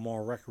is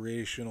more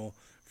recreational,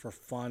 for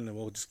fun, and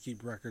we'll just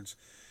keep records.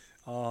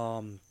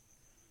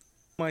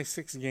 My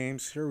 6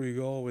 games. Here we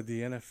go with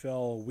the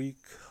NFL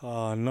week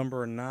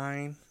number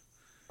 9.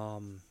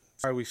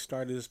 Sorry we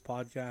started this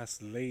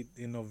podcast late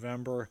in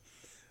November.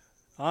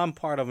 I'm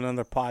part of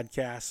another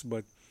podcast,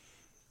 but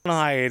on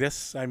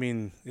hiatus. I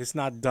mean, it's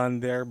not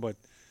done there, but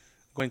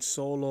going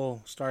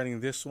solo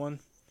starting this one.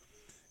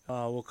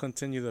 We'll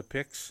continue the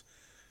picks.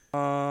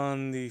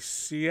 On the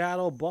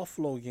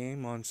Seattle-Buffalo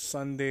game on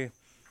Sunday,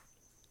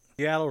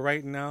 Seattle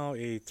right now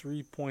a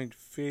 3-point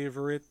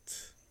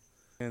favorite,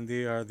 and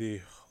they are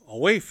the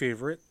away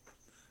favorite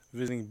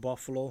visiting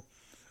Buffalo.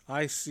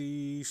 I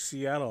see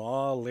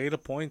Seattle lay the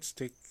points,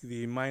 take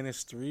the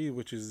 -3,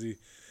 which is the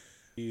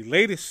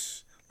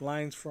latest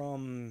lines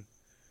from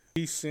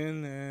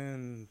Easton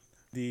and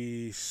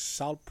the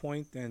South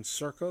Point and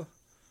Circa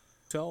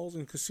hotels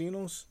and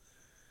casinos.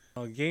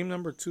 Game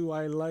number 2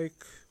 I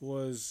like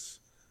was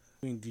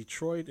between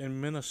Detroit and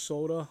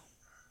Minnesota,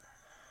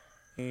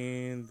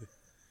 and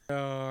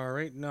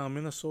right now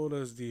Minnesota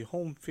is the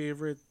home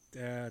favorite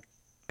at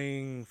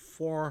playing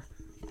 -4,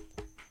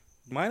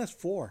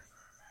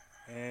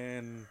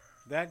 and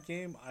that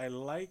game I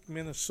like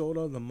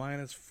Minnesota the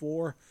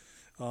 -4.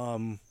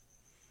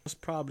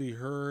 Just probably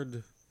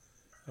heard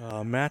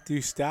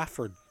Matthew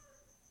Stafford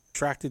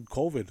contracted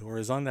COVID or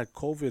is on that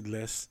COVID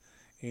list,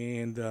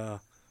 and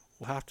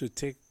we'll have to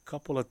take a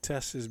couple of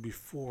tests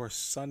before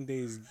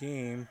Sunday's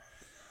game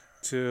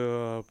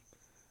to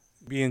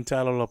be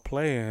entitled to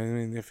play. I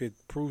mean, if it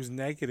proves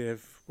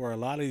negative, where a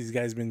lot of these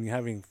guys been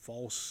having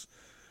false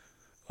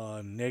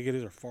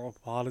negatives or false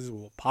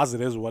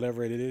positives,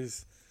 whatever it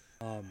is.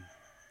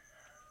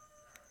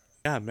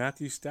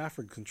 Matthew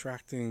Stafford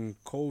contracting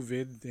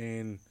COVID,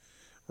 and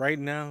right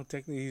now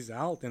technically he's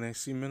out. And I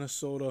see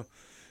Minnesota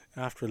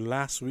after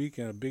last week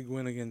and a big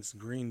win against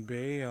Green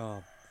Bay,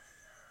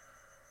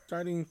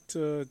 starting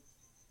to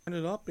turn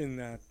it up in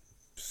that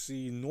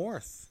NFC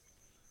North.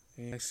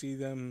 And I see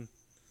them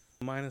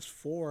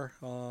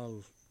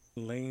 -4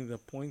 laying the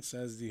points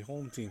as the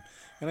home team.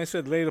 And I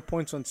said lay the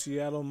points on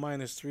Seattle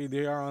 -3.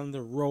 They are on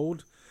the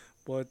road,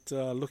 but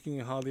looking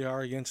at how they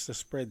are against the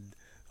spread,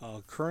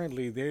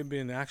 currently they've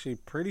been actually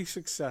pretty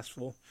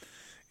successful,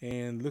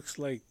 and looks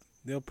like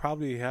they'll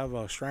probably have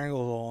a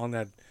stranglehold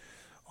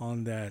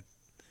on that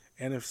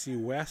NFC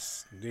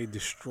West. They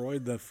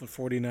destroyed the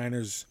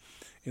 49ers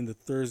in the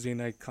Thursday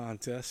night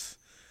contest,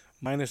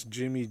 minus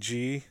Jimmy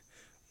G,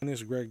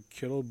 minus Greg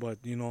Kittle.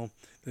 But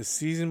the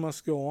season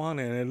must go on,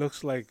 and it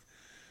looks like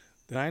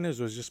the Niners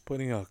was just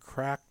putting a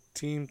crack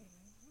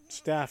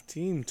staff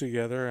team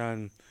together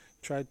and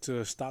tried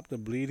to stop the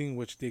bleeding,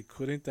 which they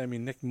couldn't. I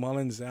mean, Nick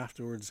Mullins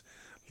afterwards,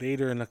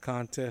 later in the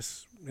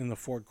contest in the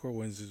fourth quarter,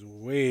 was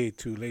way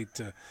too late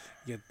to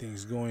get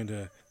things going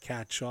to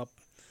catch up.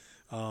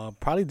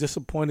 Probably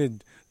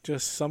disappointed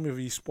just some of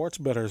these sports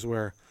bettors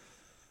were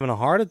having a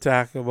heart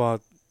attack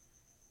about,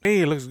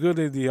 hey, it looks good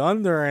at the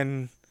under,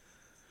 and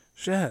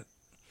shit.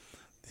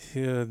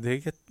 Yeah, they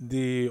get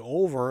the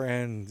over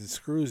and it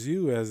screws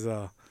you as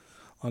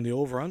on the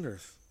over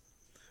unders.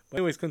 But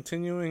anyways,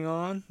 continuing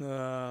on,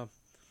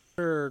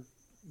 third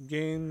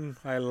game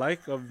I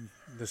like of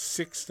the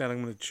six that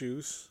I'm going to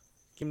choose.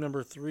 Game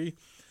number 3,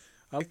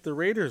 I like the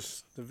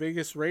Raiders, the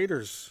Vegas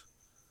Raiders,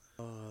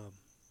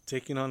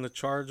 taking on the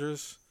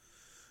Chargers.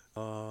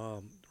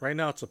 Right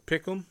now it's a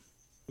pick 'em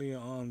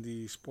on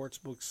the sports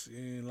books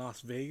in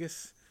Las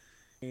Vegas,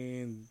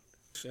 and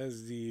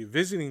as the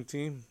visiting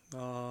team.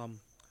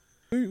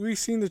 We've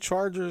seen the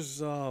Chargers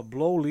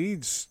blow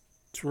leads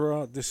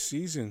throughout this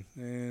season,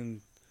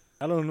 and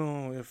I don't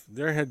know if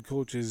their head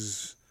coach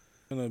is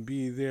going to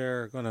be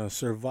there, going to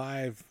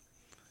survive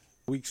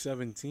Week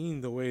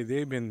 17 the way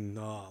they've been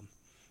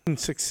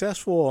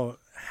successful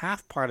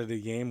half part of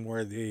the game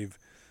where they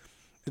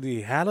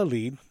had a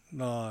lead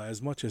as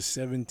much as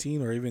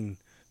 17 or even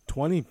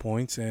 20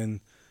 points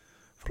and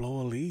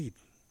blow a lead.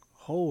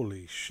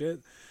 Holy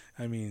shit.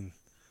 I mean,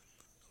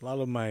 a lot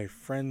of my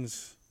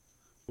friends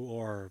who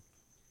are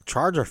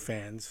Charger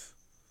fans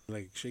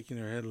like shaking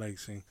their head like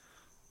saying,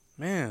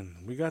 man,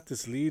 we got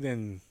this lead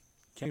and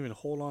can't even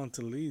hold on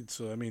to the lead.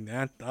 So I mean,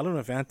 I don't know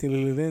if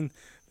Anthony Lynn,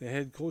 the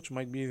head coach,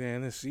 might be there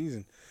in this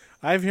season.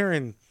 I've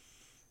hearing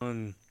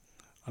on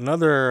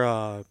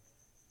another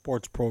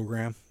sports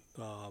program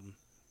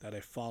that I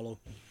follow,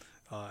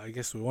 I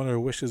guess one of their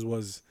wishes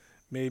was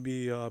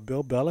maybe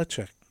Bill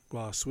Belichick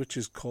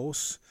switches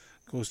coast,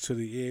 goes to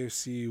the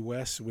AFC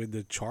West with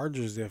the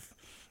Chargers if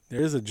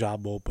there is a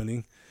job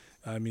opening.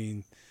 I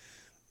mean,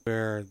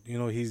 where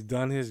he's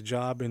done his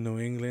job in New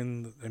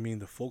England. I mean,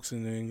 the folks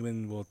in New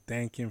England will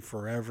thank him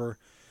forever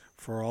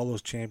for all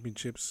those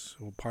championships.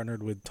 Who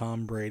partnered with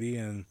Tom Brady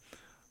and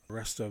the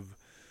rest of.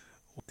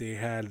 They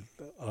had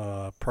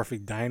a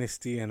perfect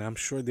dynasty, and I'm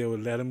sure they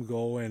would let him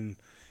go and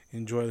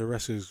enjoy the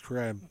rest of his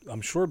career.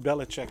 I'm sure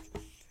Belichick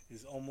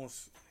is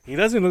almost. He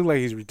doesn't look like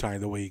he's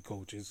retired the way he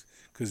coaches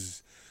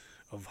because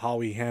of how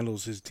he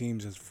handles his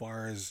teams as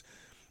far as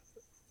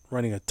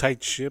running a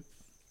tight ship,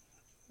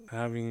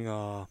 having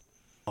a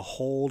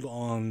hold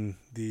on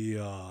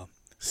the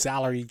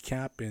salary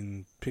cap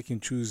and pick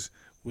and choose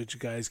which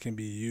guys can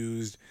be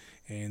used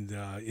and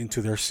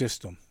into their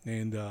system.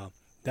 And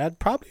that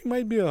probably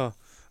might be a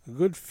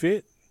good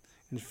fit.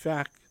 In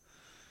fact,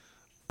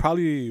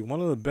 probably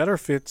one of the better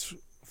fits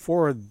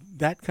for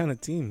that kind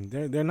of team.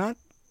 They're not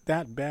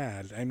that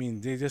bad. I mean,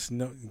 they just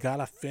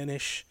gotta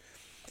finish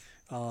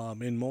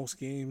in most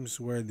games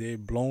where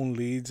they've blown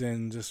leads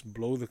and just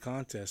blow the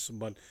contest.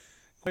 But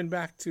going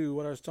back to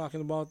what I was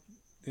talking about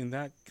in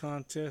that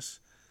contest,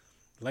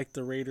 like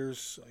the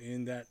Raiders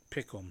in that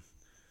pick'em.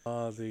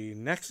 The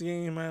next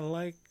game I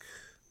like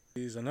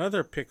is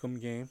another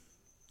pick'em game.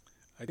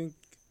 I think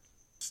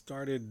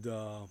started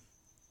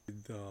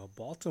with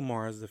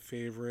Baltimore as the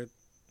favorite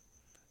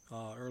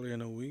earlier in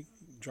the week,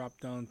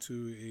 dropped down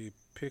to a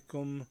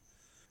pick'em,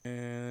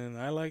 and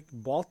I like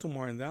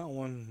Baltimore in that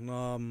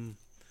one.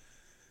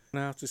 I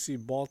have to see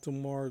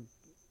Baltimore.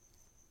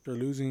 They're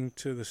losing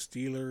to the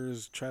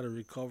Steelers. Try to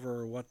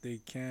recover what they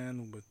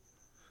can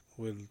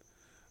with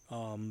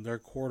their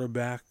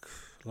quarterback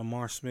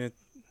Lamar Smith.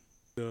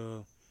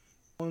 The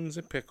one's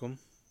a pick'em,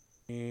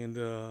 and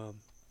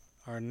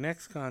our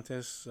next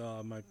contest,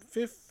 my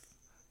fifth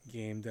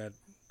game that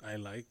I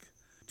like,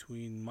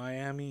 between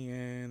Miami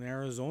and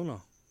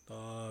Arizona.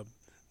 The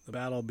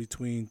battle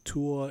between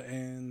Tua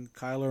and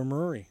Kyler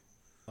Murray.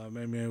 I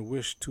mean, I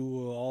wish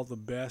Tua all the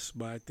best,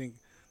 but I think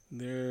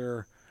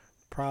they're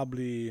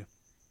probably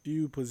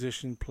few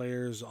position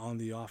players on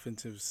the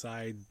offensive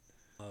side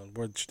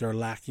which they're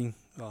lacking.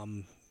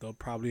 They'll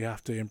probably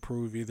have to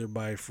improve either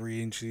by free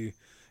agency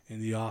in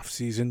the off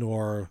season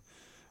or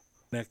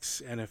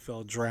next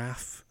NFL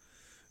draft.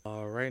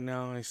 Right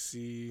now, I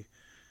see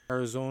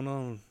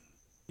Arizona,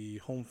 the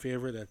home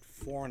favorite, at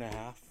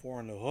 4.5, 4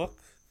 on the hook.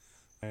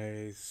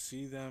 I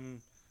see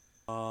them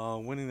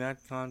winning that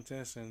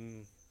contest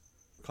and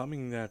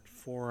coming that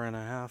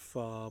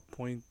 4.5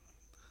 point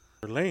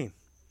lane.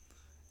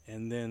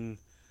 And then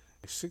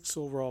a 6th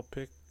overall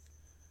pick,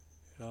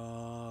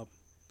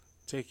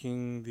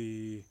 taking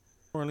the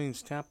New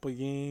Orleans Tampa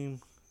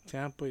game,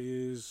 Tampa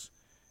is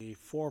a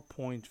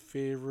 4-point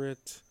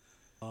favorite,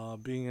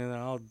 being in the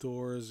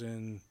outdoors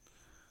and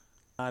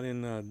not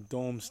in a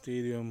dome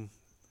stadium.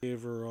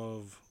 Favor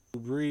of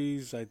Drew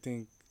Brees. I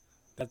think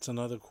that's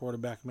another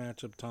quarterback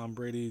matchup. Tom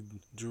Brady,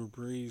 Drew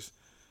Brees.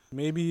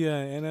 Maybe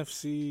an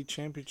NFC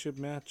championship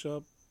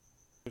matchup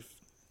if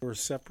we're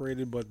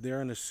separated, but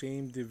they're in the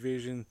same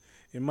division.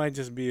 It might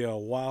just be a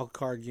wild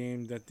card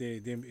game that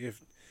they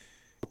if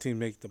team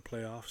make the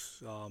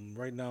playoffs.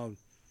 Right now,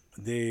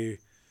 the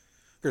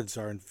records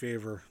are in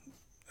favor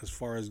as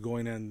far as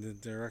going in the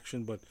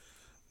direction, but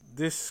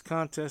this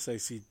contest I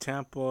see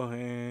Tampa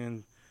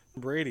and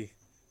Brady,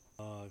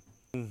 the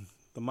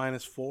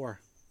 -4,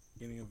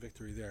 getting a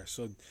victory there.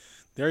 So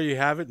there you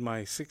have it.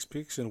 My 6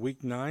 picks in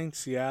Week 9: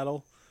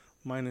 Seattle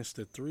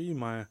 -3,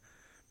 my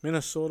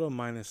Minnesota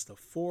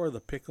 -4,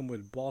 the pick'em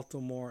with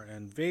Baltimore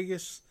and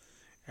Vegas,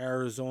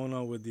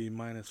 Arizona with the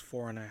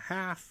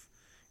 -4.5.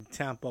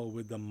 Tampa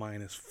with the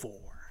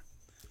 -4.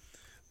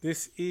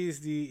 This is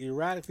the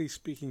Erratically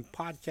Speaking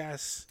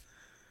podcast,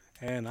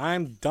 and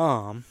I'm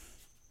Dom.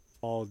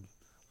 Called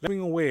Living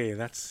Away.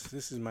 This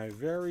is my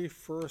very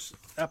first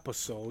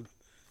episode,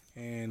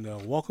 and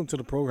welcome to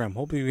the program.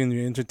 Hope you're going to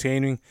be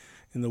entertaining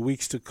in the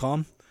weeks to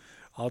come.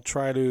 I'll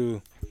try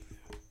to.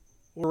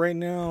 Well, right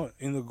now,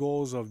 in the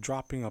goals of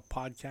dropping a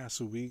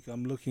podcast a week,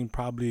 I'm looking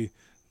probably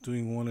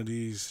doing one of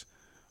these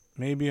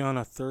maybe on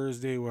a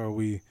Thursday where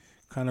we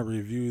kind of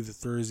review the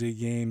Thursday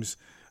games.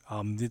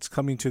 It's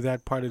coming to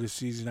that part of the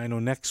season. I know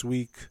next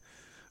week,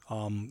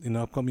 in the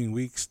upcoming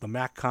weeks, the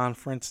MAC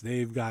conference,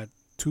 they've got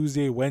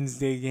Tuesday,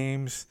 Wednesday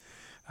games.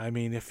 I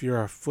mean, if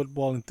you're a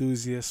football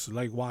enthusiast,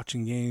 like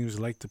watching games,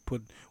 like to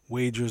put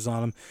wagers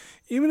on them,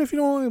 even if you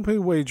don't want to pay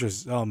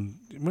wagers,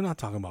 we're not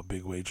talking about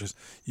big wagers.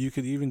 You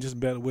could even just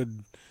bet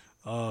with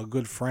a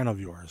good friend of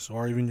yours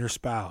or even your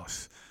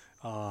spouse,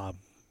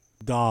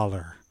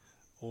 $1,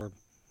 or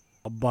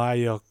I'll buy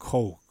you a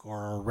Coke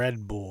or a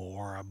Red Bull,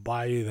 or I'll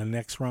buy you the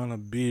next round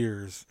of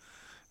beers,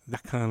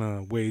 that kind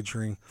of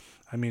wagering.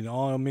 I mean,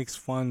 all it makes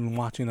fun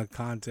watching a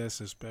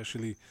contest,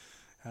 especially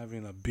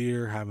having a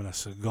beer, having a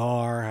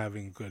cigar,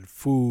 having good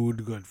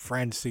food, good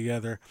friends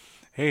together.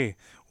 Hey,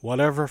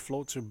 whatever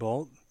floats your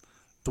boat,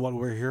 that's what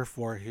we're here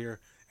for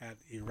here at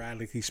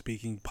Erratically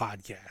Speaking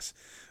Podcast.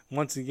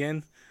 Once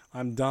again,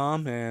 I'm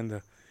Dom,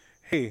 and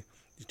hey,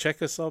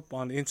 check us up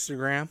on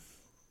Instagram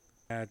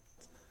at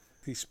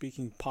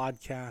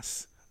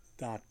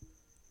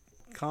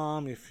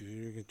speakingpodcast.com if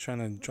you're trying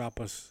to drop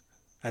us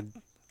at,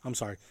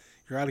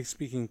 Erratically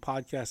Speaking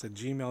Podcast at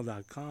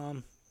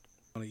gmail.com.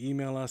 Want to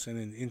email us, and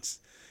then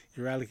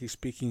Erratically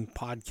Speaking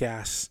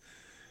Podcast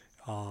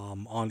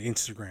on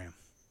Instagram.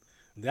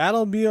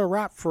 That'll be a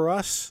wrap for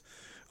us.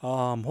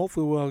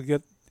 Hopefully we'll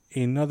get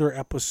another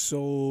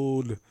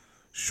episode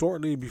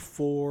shortly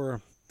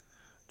before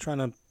trying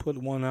to put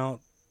one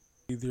out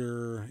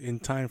either in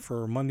time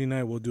for Monday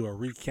night. We'll do a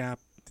recap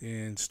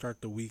and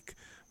start the week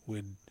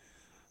with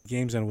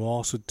games, and we'll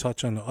also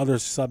touch on other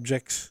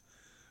subjects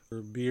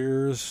for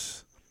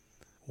beers,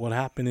 what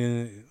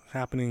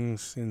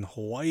happenings in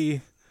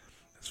Hawaii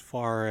as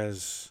far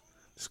as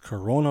this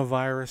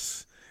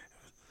coronavirus,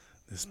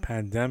 this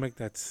pandemic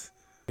that's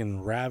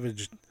been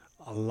ravaged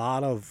a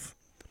lot of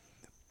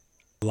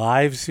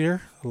lives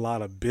here, a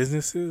lot of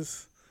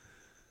businesses,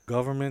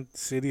 government,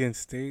 city and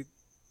state.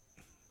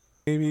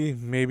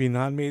 Maybe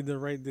not made the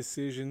right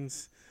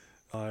decisions.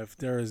 If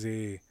there is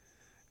a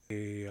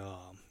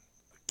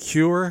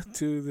cure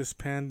to this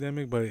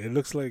pandemic, but it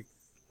looks like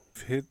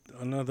we've hit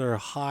another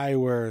high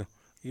where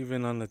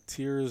even on the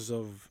tiers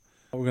of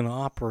how we're going to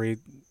operate,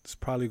 it's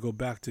probably go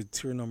back to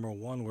tier number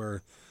 1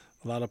 where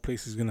a lot of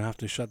places are going to have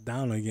to shut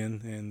down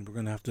again, and we're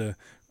going to have to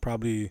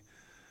probably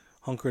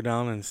hunker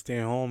down and stay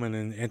home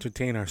and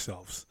entertain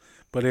ourselves.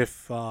 But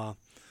if let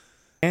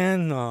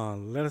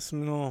us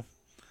know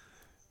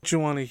what you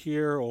want to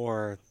hear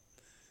or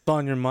what's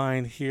on your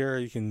mind here,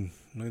 you can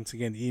once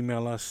again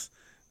email us.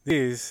 This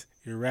is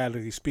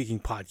Erratically Speaking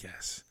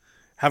Podcast.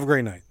 Have a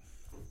great night.